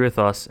agree with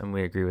us and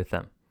we agree with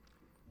them.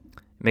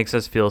 It makes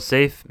us feel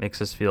safe,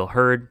 makes us feel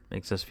heard,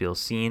 makes us feel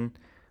seen.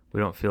 We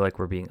don't feel like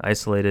we're being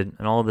isolated,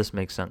 and all of this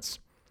makes sense.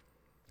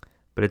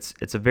 But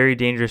it's a very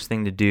dangerous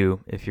thing to do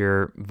if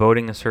you're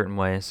voting a certain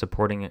way,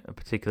 supporting a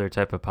particular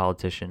type of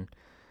politician,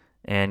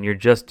 and you're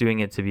just doing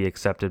it to be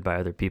accepted by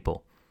other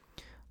people.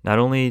 Not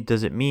only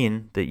does it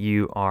mean that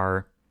you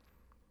are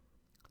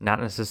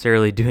not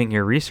necessarily doing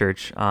your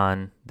research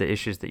on the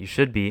issues that you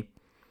should be,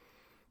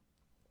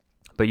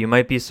 but you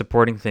might be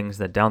supporting things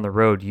that down the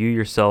road you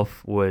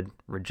yourself would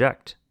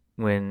reject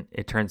when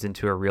it turns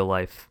into a real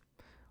life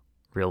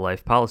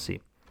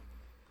policy.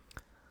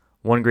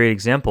 One great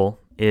example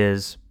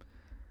is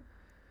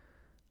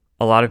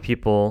a lot of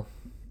people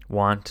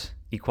want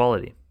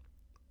equality,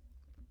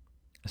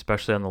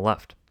 especially on the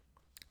left.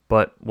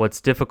 But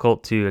what's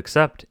difficult to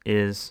accept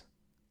is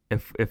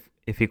if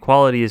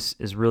equality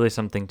is really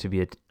something to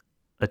be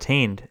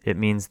attained, it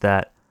means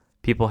that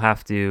people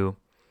have to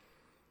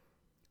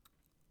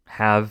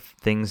have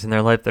things in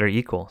their life that are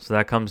equal. So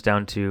that comes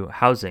down to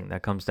housing,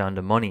 that comes down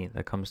to money,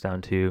 that comes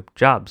down to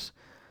jobs,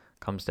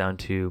 comes down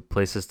to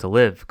places to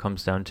live,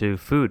 comes down to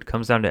food,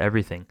 comes down to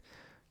everything.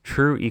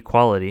 True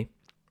equality,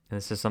 and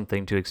this is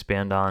something to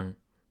expand on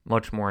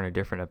much more in a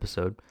different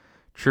episode,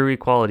 true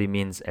equality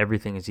means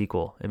everything is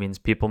equal. It means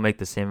people make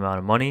the same amount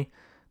of money,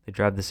 they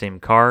drive the same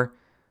car,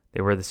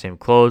 they wear the same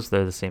clothes,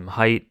 they're the same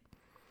height,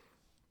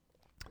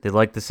 they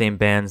like the same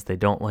bands, they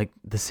don't like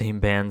the same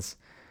bands,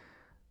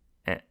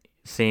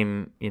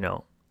 same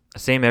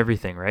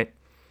everything, right?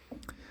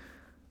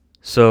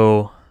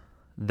 So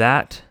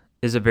that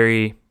is a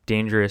very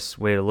dangerous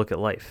way to look at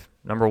life.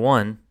 Number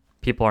one,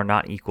 people are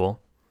not equal.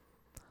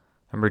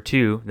 Number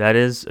two, that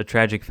is a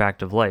tragic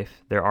fact of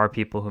life. There are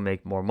people who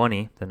make more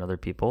money than other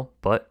people,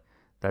 but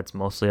that's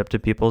mostly up to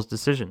people's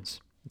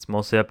decisions. It's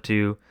mostly up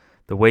to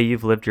the way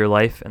you've lived your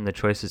life and the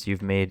choices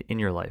you've made in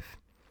your life.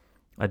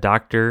 A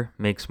doctor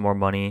makes more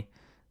money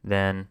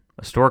than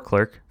a store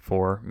clerk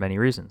for many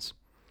reasons.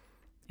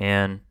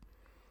 And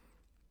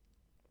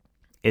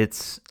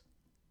it's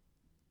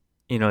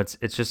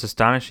just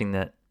astonishing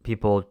that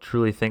people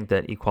truly think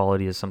that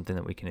equality is something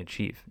that we can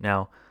achieve.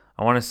 Now,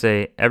 I want to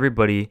say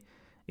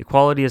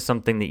equality is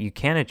something that you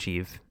can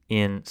achieve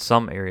in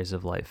some areas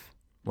of life.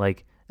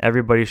 Like,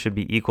 everybody should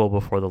be equal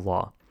before the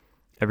law.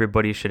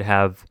 Everybody should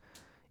have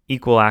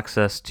equal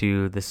access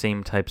to the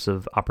same types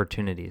of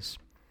opportunities.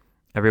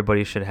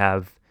 Everybody should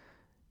have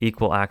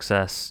equal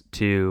access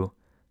to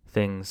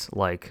things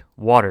like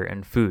water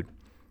and food.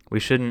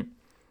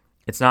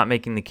 It's not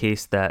making the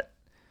case that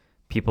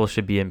people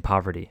should be in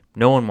poverty.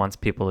 No one wants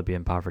people to be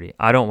in poverty.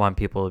 I don't want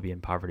people to be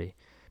in poverty.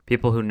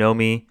 People who know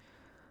me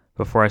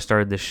before I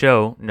started the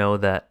show know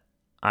that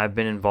I've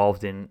been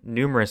involved in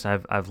numerous,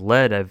 I've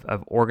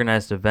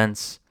organized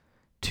events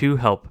to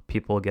help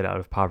people get out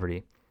of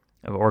poverty.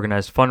 I've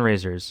organized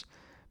fundraisers,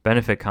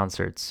 benefit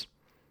concerts,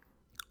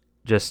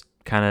 just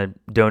kind of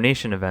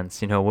donation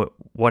events,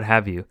 what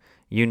have you.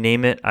 You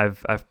name it,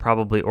 I've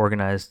probably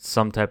organized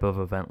some type of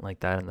event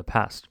like that in the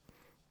past.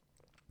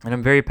 And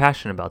I'm very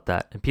passionate about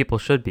that, and people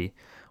should be.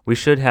 We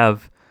should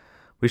have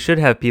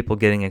people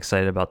getting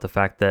excited about the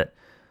fact that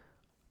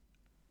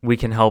we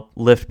can help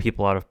lift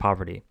people out of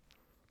poverty.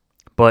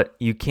 But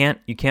you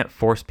can't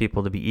force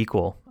people to be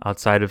equal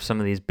outside of some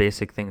of these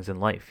basic things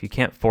in life. You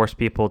can't force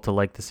people to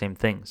like the same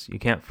things. You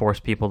can't force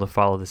people to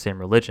follow the same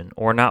religion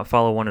or not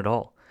follow one at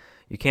all.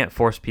 You can't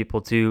force people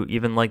to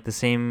even like the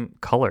same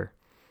color.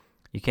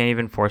 You can't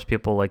even force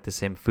people to like the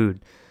same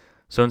food.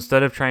 So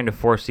instead of trying to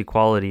force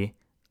equality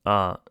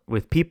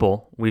with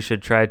people, we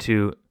should try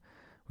to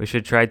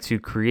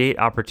create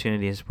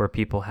opportunities where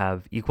people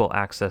have equal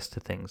access to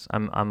things.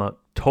 I'm a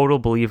total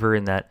believer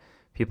in that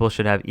people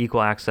should have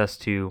equal access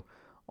to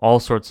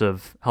all sorts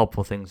of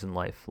helpful things in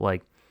life,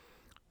 like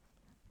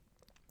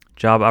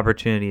job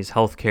opportunities,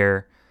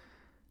 healthcare,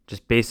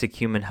 just basic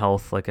human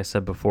health, like I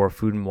said before,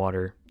 food and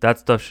water. That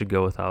stuff should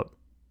go without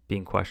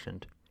being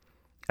questioned.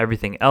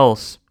 Everything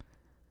else,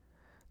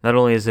 not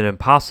only is it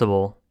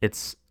impossible,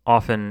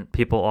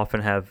 people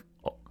often have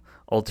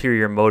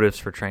ulterior motives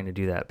for trying to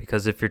do that.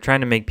 Because if you're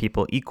trying to make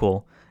people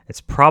equal,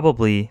 it's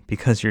probably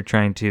because you're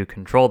trying to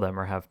control them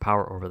or have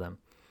power over them.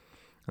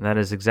 And that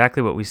is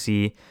exactly what we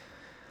see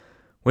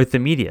with the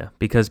media,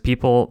 because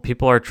people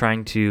are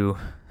trying to,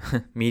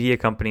 media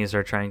companies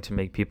are trying to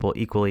make people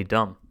equally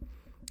dumb.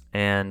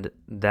 And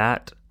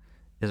that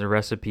is a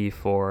recipe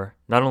for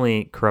not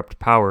only corrupt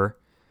power,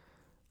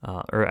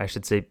 or I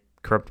should say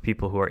corrupt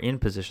people who are in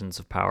positions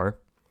of power.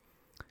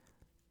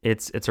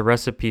 It's a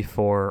recipe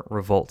for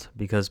revolt,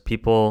 because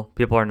people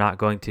are not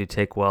going to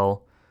take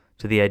well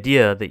to the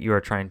idea that you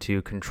are trying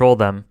to control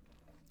them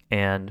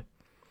and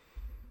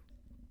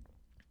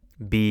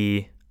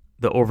be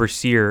the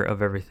overseer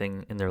of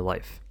everything in their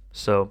life.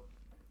 So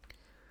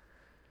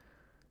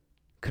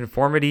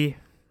conformity,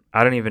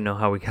 I don't even know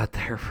how we got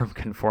there from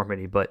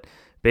conformity, but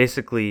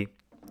basically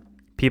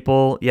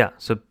people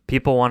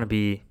want to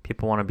be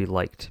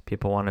liked.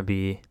 People want to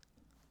be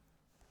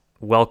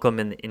welcome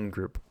in the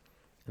in-group.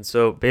 And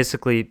so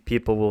basically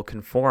people will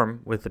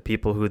conform with the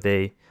people who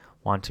they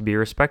want to be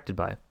respected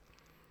by.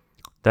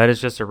 That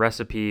is just a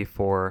recipe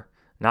for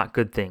not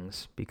good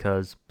things,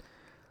 because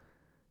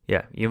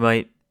I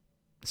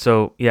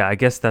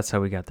guess that's how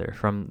we got there,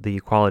 from the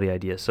equality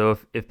idea. So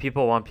if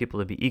people want people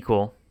to be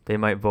equal, they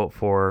might vote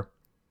for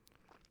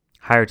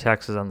higher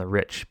taxes on the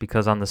rich,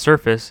 because on the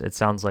surface it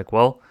sounds like,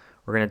 well,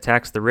 we're going to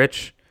tax the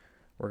rich,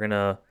 we're going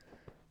to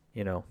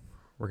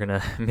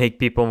make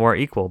people more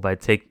equal by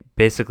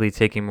basically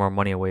taking more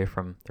money away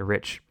from the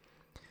rich.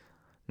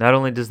 Not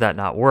only does that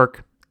not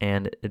work,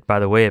 and by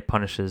the way, it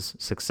punishes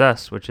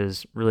success, which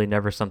is really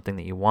never something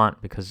that you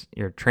want, because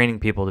you're training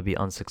people to be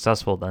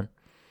unsuccessful then.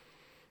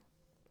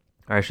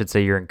 Or I should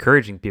say you're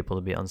encouraging people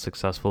to be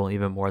unsuccessful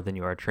even more than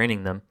you are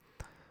training them.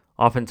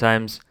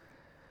 Oftentimes,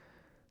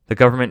 the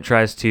government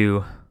tries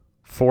to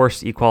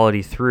force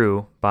equality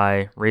through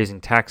by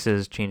raising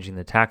taxes, changing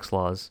the tax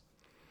laws.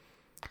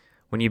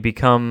 When you're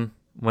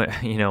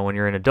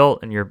an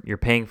adult and you're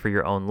paying for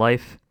your own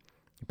life,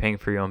 you're paying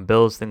for your own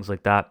bills, things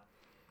like that,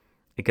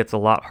 it gets a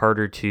lot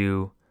harder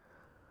to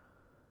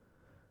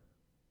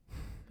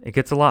I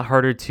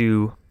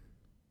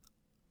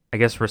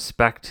guess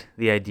respect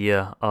the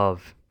idea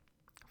of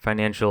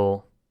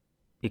financial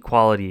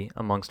equality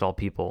amongst all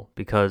people,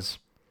 because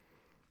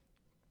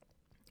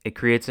it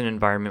creates an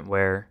environment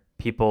where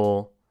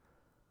people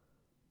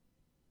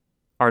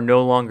are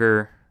no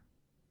longer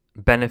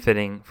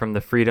benefiting from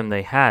the freedom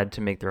they had to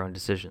make their own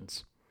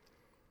decisions.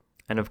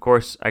 And of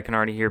course, I can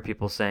already hear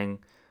people saying,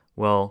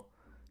 well,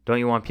 don't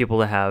you want people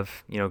to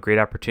have, great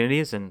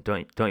opportunities, and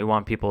don't you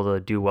want people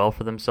to do well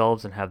for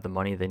themselves and have the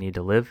money they need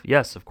to live?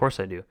 Yes, of course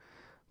I do.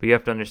 But you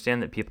have to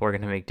understand that people are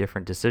going to make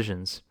different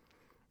decisions,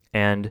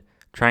 and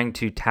trying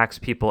to tax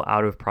people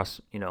out of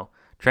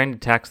trying to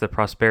tax the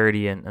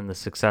prosperity and the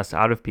success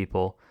out of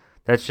people,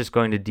 that's just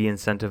going to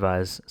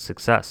de-incentivize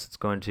success. It's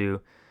going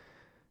to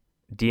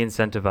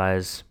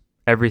de-incentivize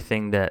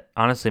everything that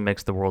honestly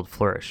makes the world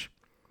flourish.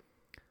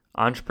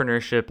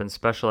 Entrepreneurship and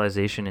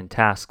specialization in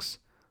tasks,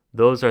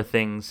 those are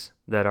things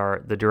that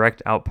are the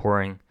direct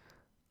outpouring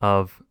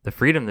of the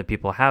freedom that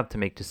people have to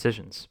make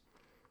decisions.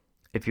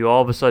 If you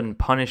all of a sudden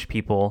punish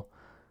people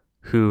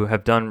who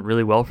have done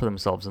really well for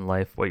themselves in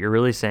life, what you're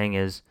really saying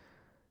is,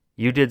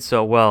 you did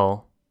so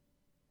well,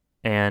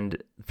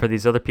 and for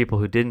these other people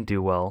who didn't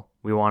do well,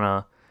 we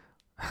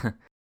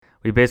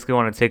basically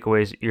want to take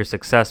away your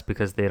success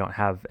because they don't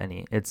have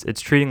any.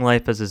 It's treating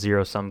life as a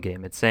zero-sum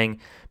game. It's saying,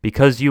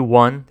 because you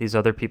won, these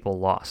other people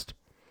lost.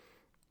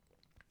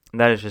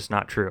 And that is just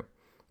not true.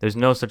 There's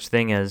no such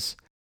thing as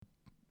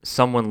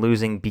someone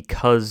losing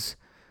because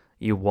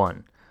you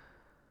won.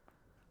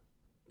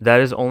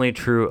 That is only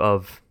true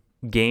of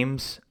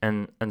games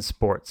and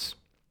sports,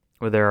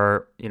 where there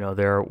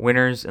are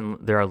winners and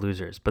there are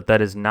losers, but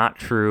that is not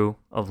true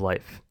of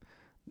life.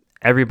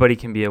 Everybody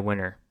can be a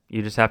winner.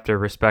 You just have to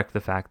respect the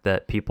fact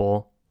that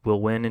people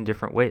will win in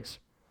different ways.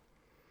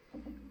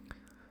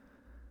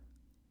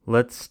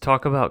 Let's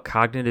talk about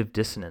cognitive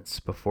dissonance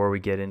before we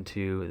get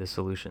into the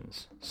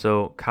solutions.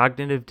 So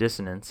cognitive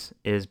dissonance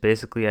is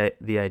basically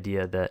the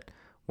idea that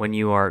when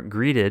you are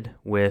greeted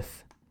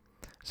with...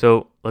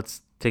 So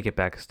let's take it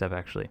back a step,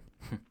 actually.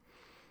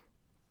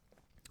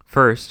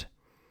 First,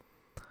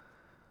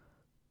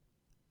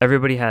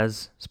 everybody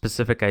has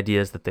specific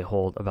ideas that they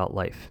hold about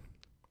life.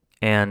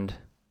 And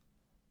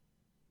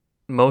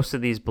most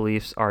of these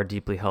beliefs are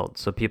deeply held.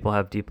 So people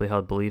have deeply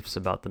held beliefs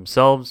about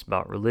themselves,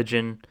 about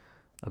religion,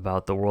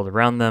 about the world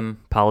around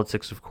them,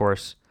 politics, of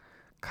course.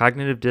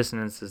 Cognitive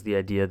dissonance is the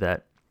idea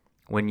that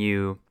when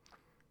you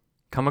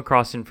come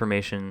across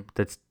information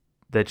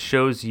that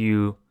shows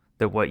you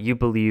that what you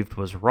believed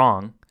was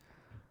wrong,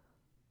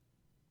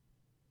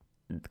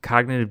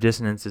 cognitive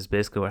dissonance is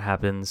basically what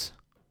happens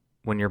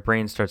when your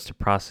brain starts to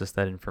process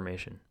that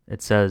information.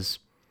 It says,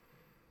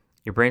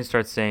 your brain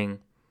starts saying,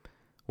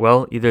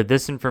 well, either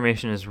this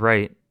information is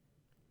right,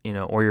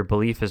 or your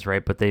belief is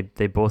right, but they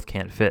both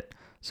can't fit.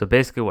 So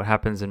basically what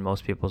happens in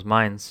most people's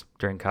minds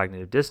during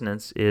cognitive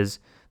dissonance is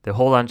they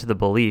hold on to the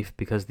belief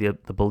because the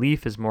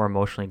belief is more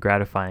emotionally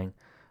gratifying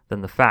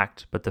than the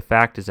fact, but the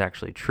fact is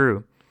actually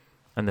true.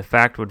 And the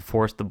fact would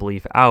force the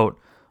belief out,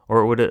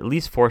 or it would at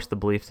least force the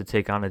belief to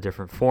take on a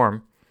different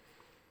form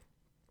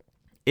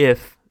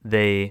if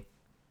they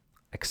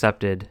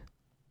accepted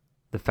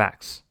the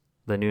facts,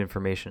 the new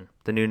information,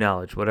 the new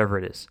knowledge, whatever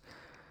it is.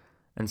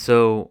 And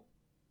so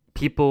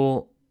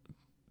people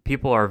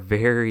are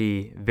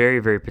very, very,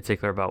 very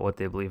particular about what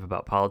they believe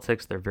about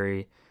politics.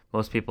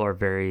 Most people are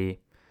very,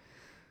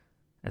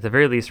 at the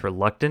very least,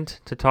 reluctant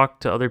to talk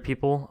to other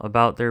people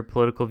about their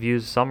political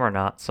views. Some are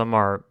not. Some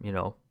are,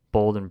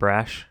 bold and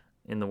brash,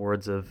 in the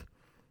words of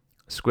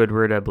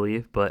Squidward, I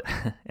believe. But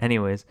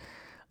anyways,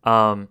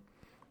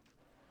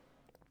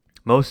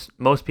 most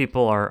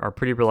people are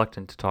pretty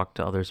reluctant to talk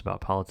to others about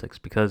politics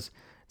because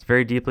it's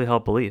very deeply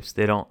held beliefs.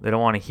 They don't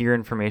want to hear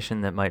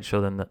information that might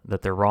show them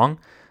that they're wrong,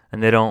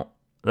 and a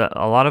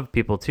lot of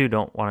people too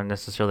don't want to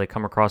necessarily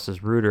come across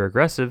as rude or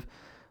aggressive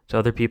to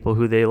other people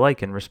who they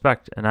like and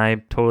respect, and I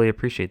totally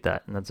appreciate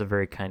that, and that's a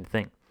very kind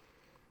thing.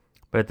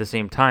 But at the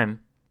same time,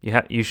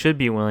 you should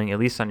be willing, at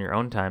least on your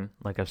own time,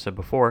 like I've said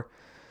before,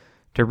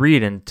 to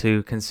read and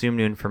to consume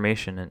new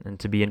information and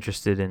to be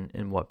interested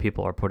in what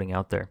people are putting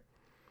out there.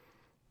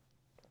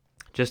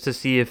 Just to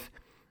see if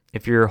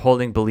you're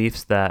holding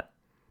beliefs that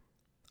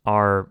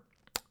are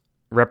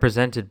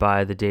represented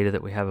by the data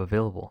that we have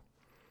available.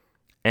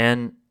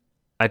 And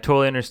I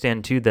totally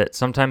understand too that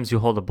sometimes you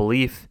hold a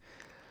belief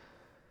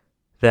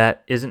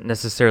that isn't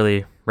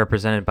necessarily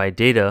represented by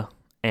data,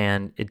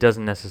 and it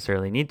doesn't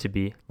necessarily need to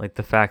be, like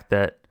the fact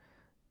that,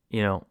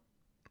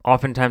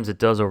 oftentimes it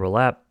does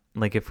overlap.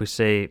 Like if we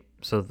say,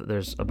 so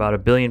there's about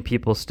 1 billion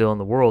people still in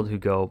the world who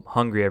go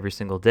hungry every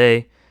single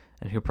day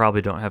and who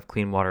probably don't have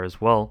clean water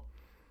as well.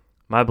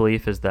 My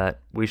belief is that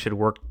we should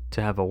work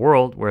to have a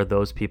world where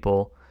those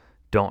people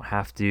don't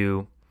have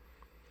to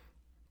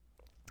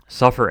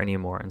suffer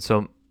anymore. And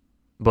so,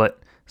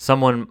 but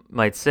someone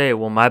might say,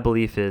 well, my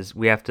belief is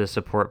we have to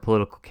support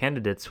political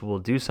candidates who will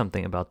do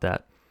something about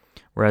that.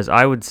 Whereas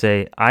I would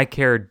say I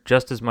care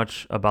just as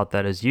much about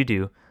that as you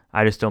do.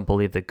 I just don't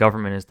believe that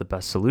government is the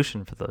best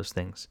solution for those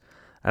things.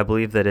 I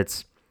believe that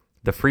it's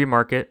the free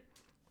market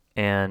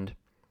and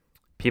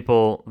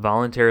people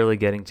voluntarily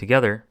getting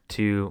together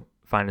to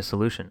find a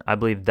solution. I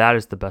believe that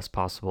is the best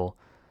possible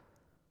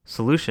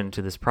solution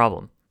to this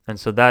problem. And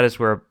so that is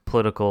where a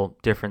political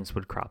difference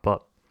would crop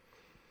up.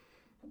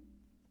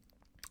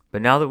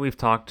 But now that we've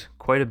talked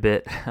quite a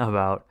bit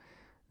about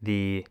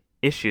the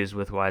issues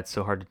with why it's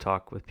so hard to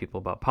talk with people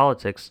about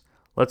politics,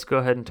 let's go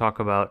ahead and talk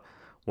about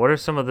what are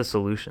some of the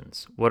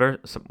solutions? What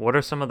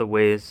are some of the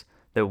ways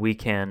that we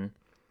can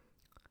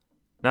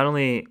not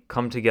only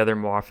come together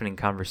more often in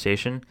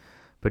conversation,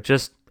 but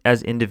just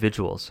as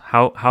individuals?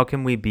 How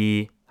can we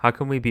be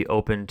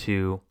open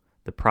to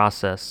the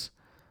process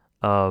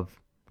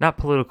of not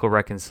political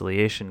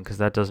reconciliation, because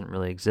that doesn't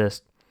really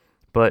exist,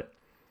 but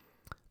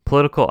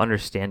political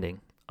understanding,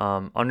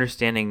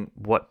 understanding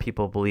what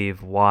people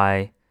believe,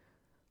 why,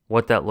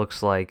 what that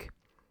looks like,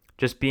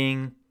 just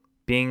being,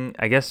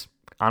 I guess,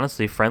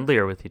 honestly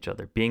friendlier with each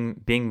other,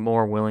 being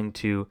more willing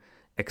to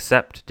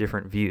accept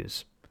different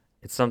views.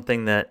 It's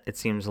something that it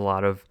seems a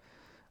lot of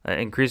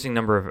increasing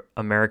number of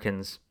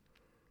Americans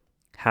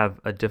have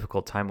a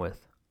difficult time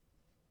with.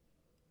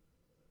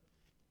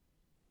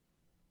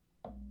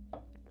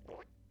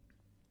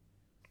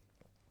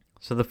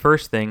 So the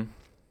first thing,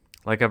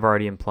 like I've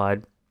already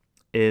implied,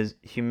 is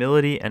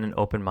humility and an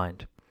open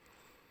mind.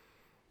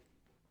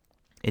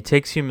 It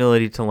takes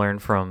humility to learn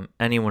from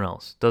anyone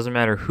else. Doesn't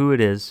matter who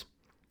it is,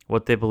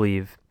 what they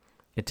believe.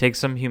 It takes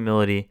some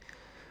humility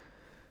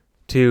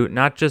to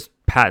not just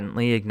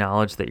patently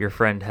acknowledge that your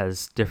friend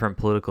has different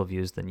political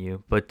views than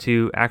you, but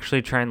to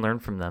actually try and learn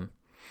from them.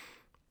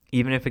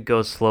 Even if it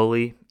goes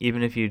slowly,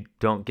 even if you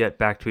don't get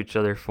back to each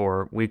other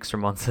for weeks or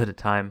months at a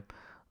time,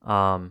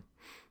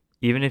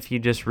 even if you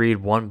just read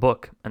one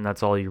book and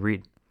that's all you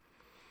read.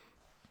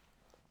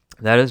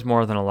 That is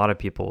more than a lot of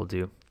people will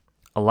do.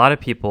 A lot of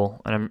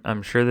people, and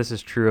I'm sure this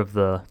is true of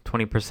the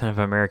 20% of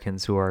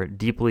Americans who are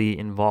deeply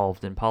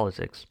involved in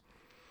politics,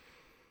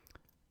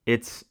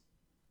 it's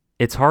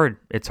hard.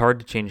 It's hard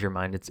to change your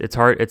mind. It's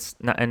hard. It's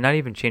not, and not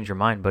even change your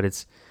mind, but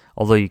it's,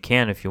 although you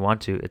can if you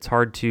want to, it's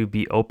hard to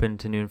be open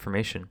to new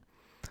information.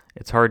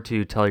 It's hard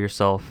to tell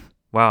yourself,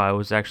 wow, I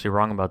was actually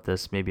wrong about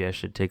this. Maybe I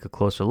should take a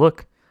closer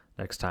look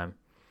next time.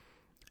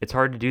 It's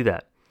hard to do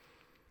that.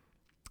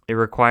 It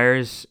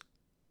requires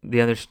the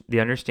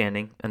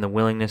understanding and the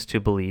willingness to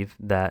believe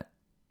that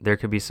there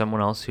could be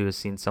someone else who has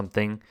seen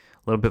something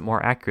a little bit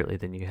more accurately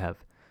than you have.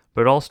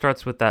 But it all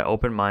starts with that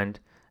open mind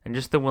and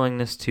just the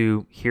willingness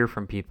to hear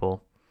from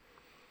people.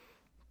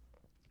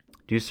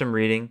 Do some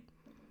reading.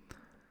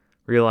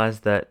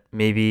 Realize that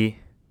maybe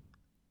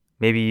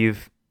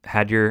you've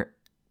had your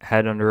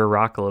head under a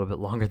rock a little bit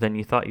longer than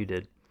you thought you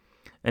did.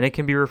 And it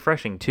can be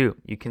refreshing too.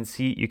 You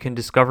can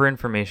discover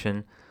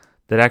information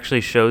that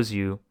actually shows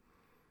you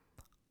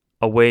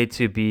a way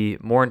to be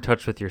more in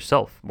touch with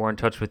yourself, more in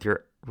touch with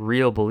your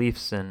real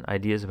beliefs and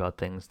ideas about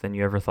things than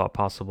you ever thought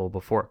possible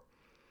before.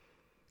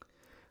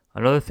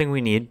 Another thing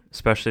we need,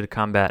 especially to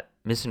combat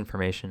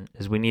misinformation,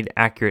 is we need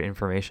accurate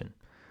information.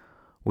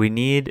 We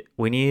need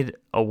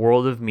a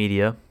world of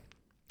media,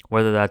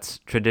 whether that's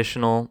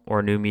traditional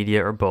or new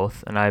media or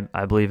both, and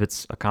I believe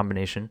it's a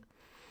combination.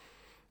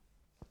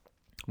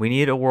 We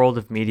need a world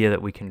of media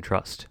that we can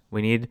trust.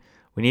 We need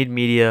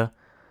media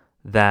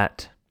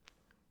that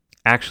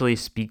actually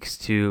speaks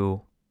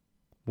to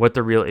what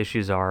the real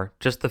issues are,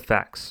 just the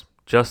facts,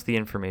 just the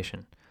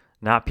information,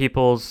 not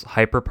people's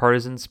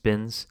hyper-partisan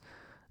spins,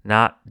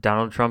 not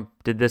Donald Trump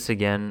did this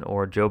again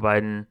or Joe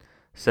Biden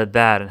said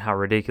that and how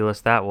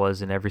ridiculous that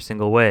was in every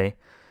single way,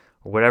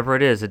 or whatever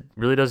it is. It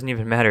really doesn't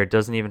even matter. It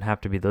doesn't even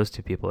have to be those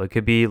two people. It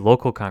could be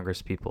local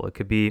Congress people. It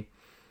could be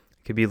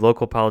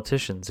local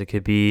politicians. It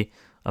could be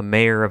a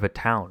mayor of a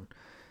town.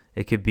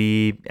 It could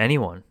be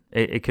anyone.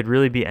 It could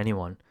really be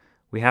anyone.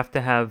 We have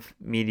to have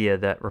media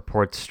that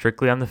reports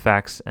strictly on the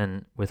facts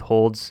and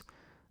withholds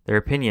their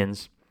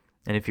opinions.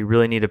 And if you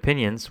really need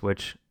opinions,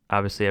 which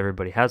obviously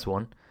everybody has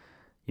one,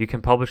 you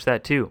can publish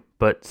that too.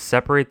 But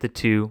separate the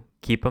two,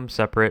 keep them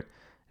separate.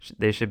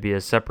 They should be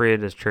as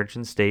separated as church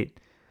and state.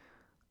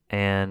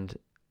 And,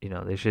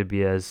 they should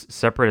be as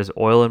separate as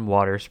oil and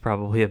water is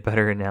probably a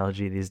better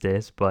analogy these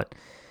days. But,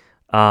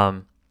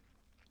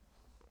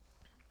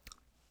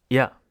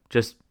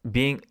 just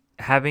being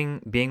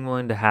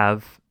willing to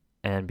have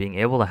and being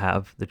able to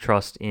have the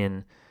trust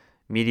in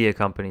media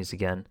companies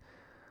again.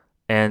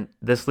 And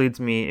this leads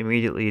me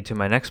immediately to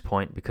my next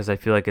point, because I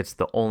feel like it's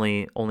the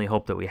only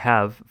hope that we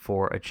have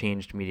for a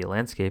changed media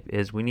landscape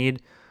is we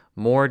need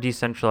more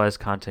decentralized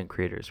content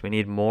creators. We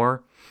need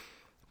more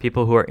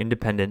people who are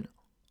independent,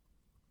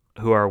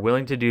 who are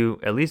willing to do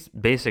at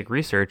least basic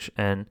research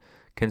and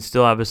can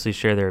still obviously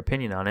share their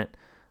opinion on it.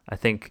 I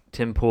think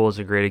Tim Pool is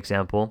a great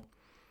example.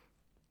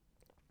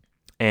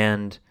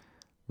 And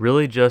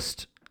really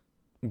just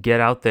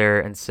get out there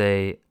and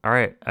say, all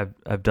right,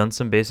 I've done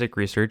some basic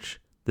research.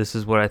 This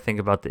is what I think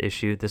about the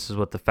issue. This is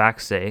what the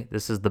facts say.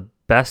 This is the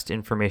best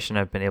information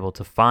I've been able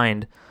to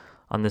find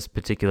on this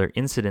particular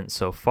incident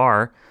so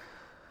far.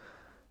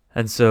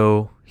 And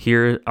so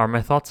here are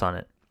my thoughts on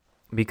it.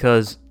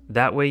 Because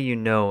that way you're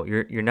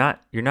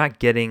not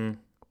getting,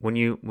 when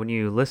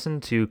you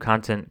listen to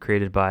content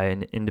created by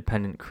an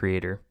independent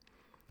creator,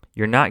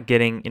 you're not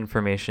getting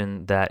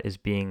information that is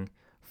being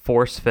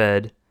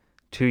force-fed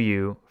to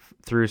you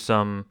through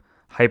some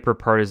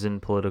hyper-partisan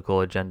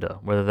political agenda,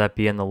 whether that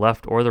be on the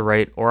left or the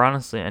right, or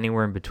honestly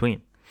anywhere in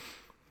between.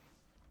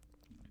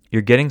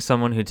 You're getting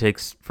someone who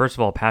takes, first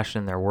of all, passion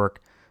in their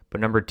work,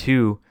 but number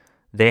two,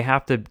 they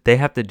have to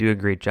do a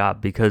great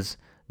job, because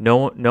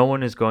no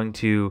one is going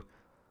to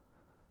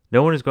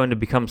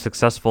become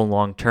successful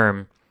long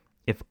term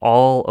if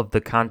all of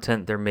the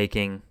content they're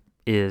making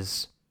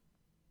is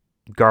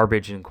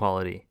garbage in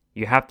quality.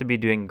 You have to be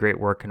doing great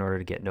work in order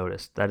to get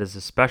noticed. That is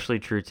especially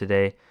true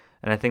today.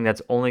 And I think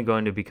that's only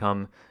going to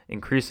become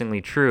increasingly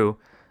true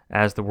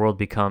as the world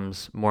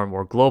becomes more and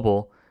more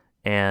global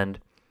and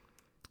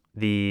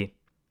the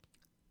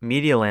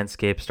media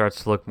landscape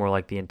starts to look more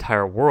like the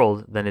entire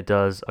world than it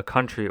does a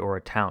country or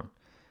a town.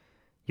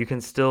 You can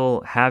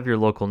still have your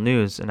local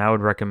news, and I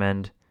would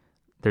recommend,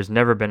 there's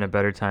never been a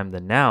better time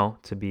than now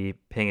to be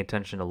paying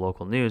attention to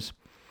local news.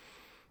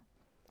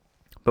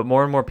 But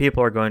more and more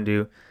people are going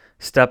to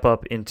step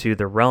up into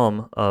the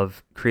realm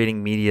of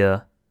creating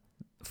media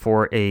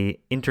for a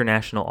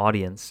international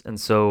audience. And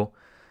so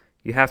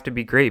you have to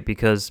be great,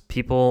 because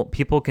people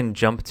can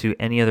jump to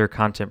any other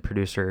content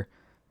producer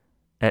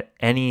at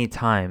any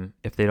time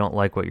if they don't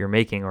like what you're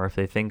making, or if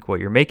they think what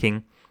you're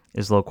making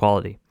is low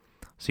quality.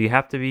 So you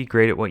have to be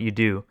great at what you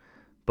do,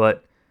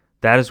 but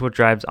that is what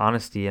drives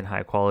honesty and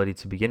high quality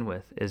to begin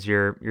with, is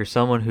you're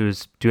someone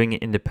who's doing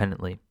it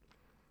independently.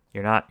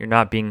 You're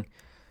not being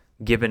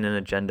given an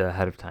agenda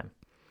ahead of time.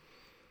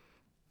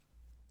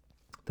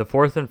 The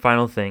fourth and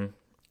final thing,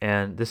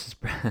 and this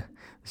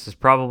is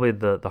probably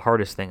the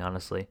hardest thing,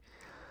 honestly,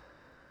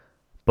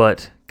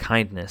 but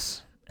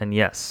kindness. And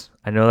yes,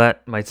 I know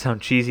that might sound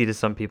cheesy to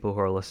some people who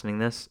are listening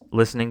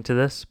to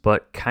this,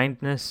 but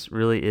kindness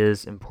really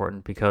is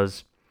important,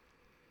 because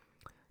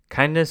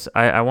kindness,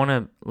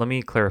 let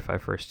me clarify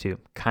first too.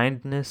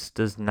 Kindness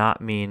does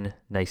not mean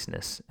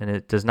niceness, and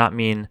it does not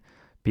mean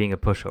being a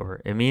pushover.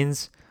 It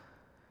means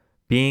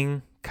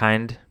being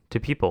kind to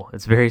people.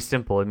 It's very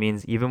simple. It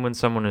means even when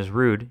someone is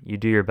rude, you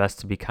do your best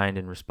to be kind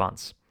in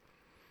response.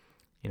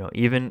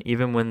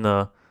 Even when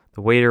the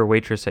waiter or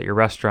waitress at your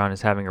restaurant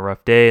is having a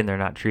rough day and they're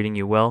not treating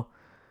you well,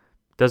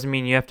 Doesn't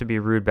mean you have to be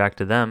rude back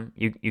to them.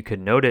 You could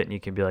note it and you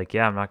can be like,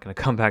 yeah, I'm not going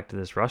to come back to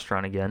this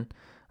restaurant again.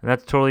 And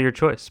that's totally your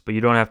choice, but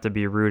you don't have to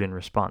be rude in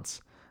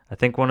response. I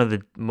think one of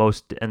the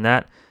most, and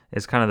that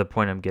is kind of the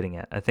point I'm getting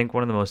at. I think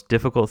one of the most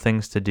difficult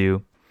things to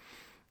do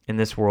in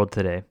this world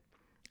today,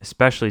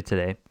 especially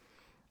today,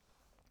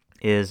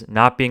 is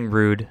not being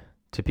rude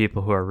to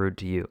people who are rude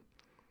to you.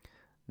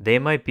 They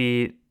might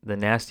be the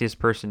nastiest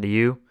person to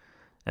you,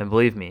 and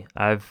believe me,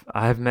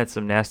 I've met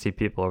some nasty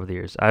people over the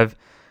years. I've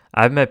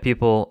met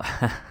people.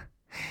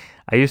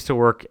 I used to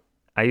work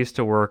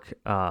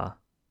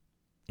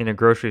in a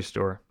grocery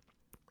store,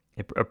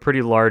 a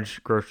pretty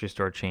large grocery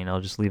store chain.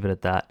 I'll just leave it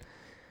at that.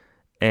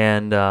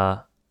 And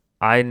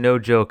no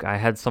joke, I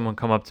had someone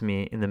come up to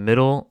me in the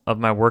middle of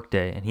my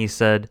workday, and he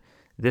said,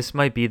 "This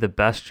might be the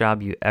best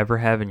job you ever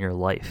have in your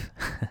life."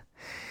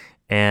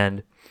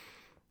 And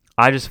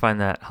I just find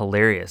that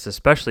hilarious,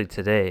 especially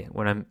today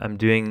when I'm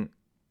doing,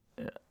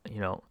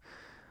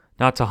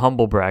 not to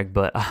humble brag,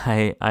 but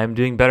I'm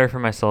doing better for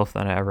myself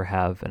than I ever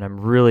have, and I'm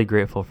really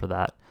grateful for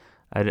that.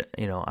 I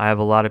have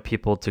a lot of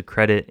people to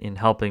credit in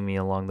helping me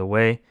along the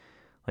way,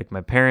 like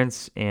my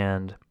parents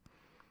and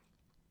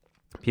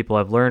people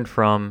I've learned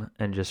from,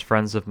 and just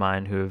friends of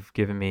mine who have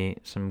given me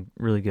some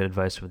really good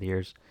advice over the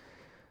years.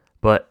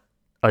 But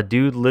a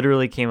dude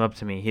literally came up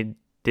to me. He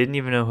didn't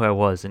even know who I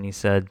was, and he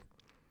said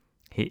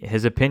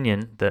his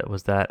opinion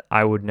was that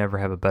I would never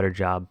have a better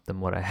job than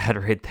what I had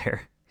right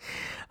there.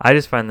 I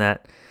just find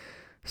that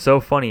so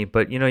funny,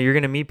 but you're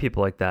going to meet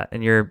people like that,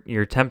 and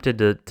you're tempted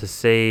to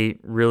say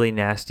really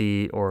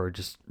nasty or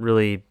just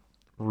really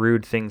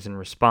rude things in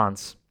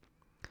response.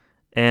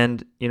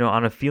 And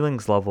on a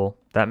feelings level,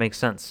 that makes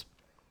sense.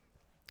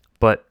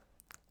 But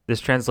this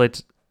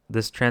translates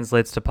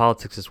to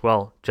politics as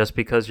well. Just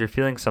because you're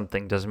feeling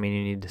something doesn't mean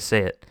you need to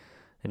say it.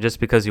 And just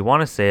because you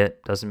want to say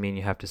it doesn't mean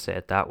you have to say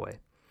it that way.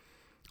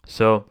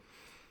 So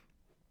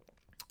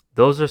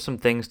those are some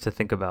things to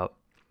think about.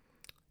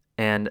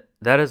 And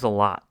that is a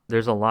lot.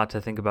 There's a lot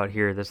to think about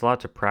here. There's a lot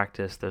to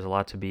practice. There's a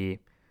lot to be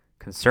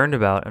concerned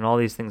about, and all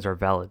these things are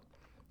valid.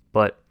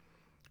 But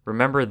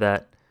remember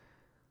that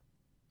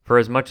for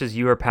as much as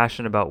you are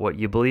passionate about what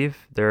you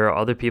believe, there are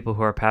other people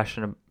who are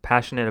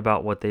passionate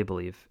about what they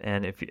believe.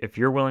 And if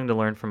you're willing to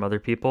learn from other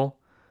people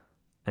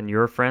and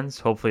your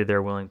friends, hopefully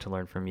they're willing to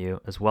learn from you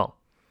as well.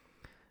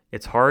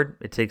 It's hard.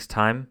 It takes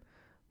time.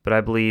 But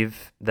I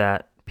believe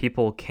that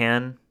people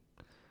can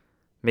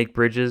make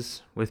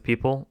bridges with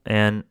people.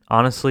 And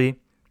honestly,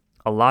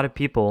 a lot of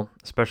people,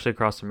 especially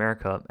across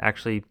America,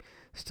 actually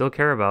still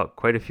care about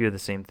quite a few of the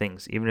same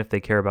things, even if they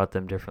care about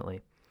them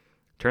differently.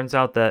 Turns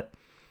out that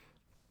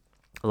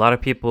a lot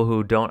of people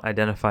who don't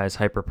identify as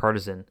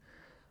hyper-partisan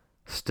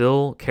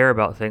still care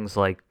about things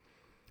like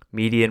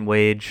median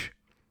wage,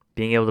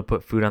 being able to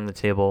put food on the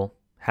table,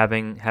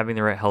 having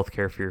the right health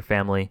care for your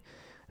family.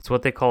 It's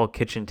what they call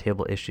kitchen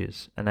table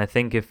issues. And I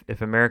think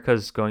if America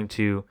is going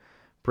to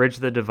bridge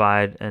the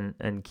divide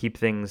and keep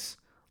things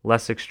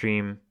less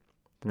extreme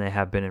than they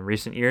have been in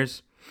recent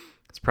years,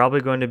 it's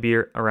probably going to be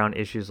around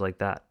issues like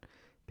that.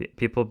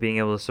 People being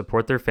able to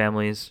support their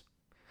families,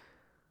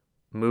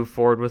 move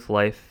forward with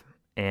life,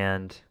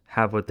 and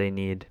have what they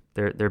need,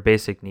 their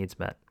basic needs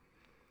met.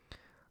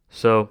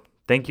 So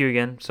thank you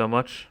again so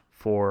much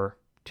for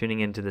tuning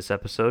into this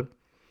episode.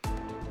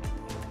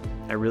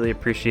 I really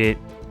appreciate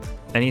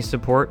any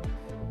support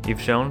you've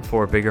shown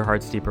for Bigger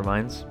Hearts, Deeper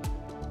Minds.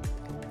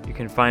 You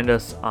can find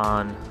us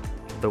on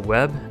the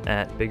web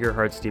at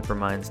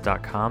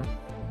biggerheartsdeeperminds.com.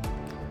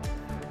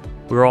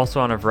 We're also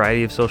on a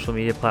variety of social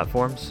media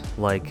platforms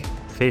like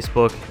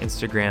Facebook,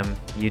 Instagram,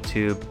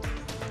 YouTube,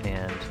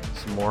 and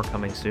some more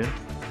coming soon.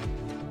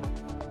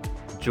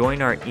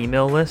 Join our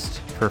email list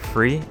for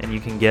free, and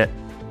you can get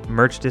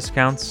merch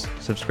discounts,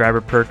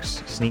 subscriber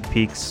perks, sneak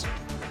peeks,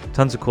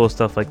 tons of cool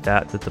stuff like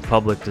that the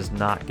public does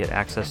not get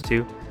access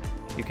to.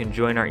 You can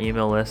join our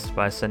email list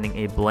by sending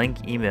a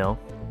blank email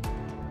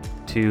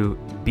to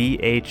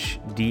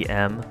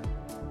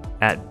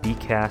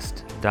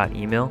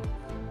bhdm@bcast.email.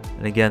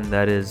 And again,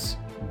 that is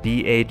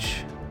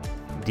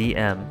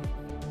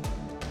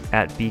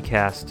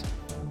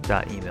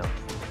bhdm@bcast.email.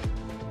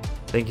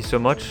 Thank you so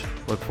much.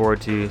 Look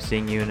forward to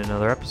seeing you in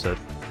another episode.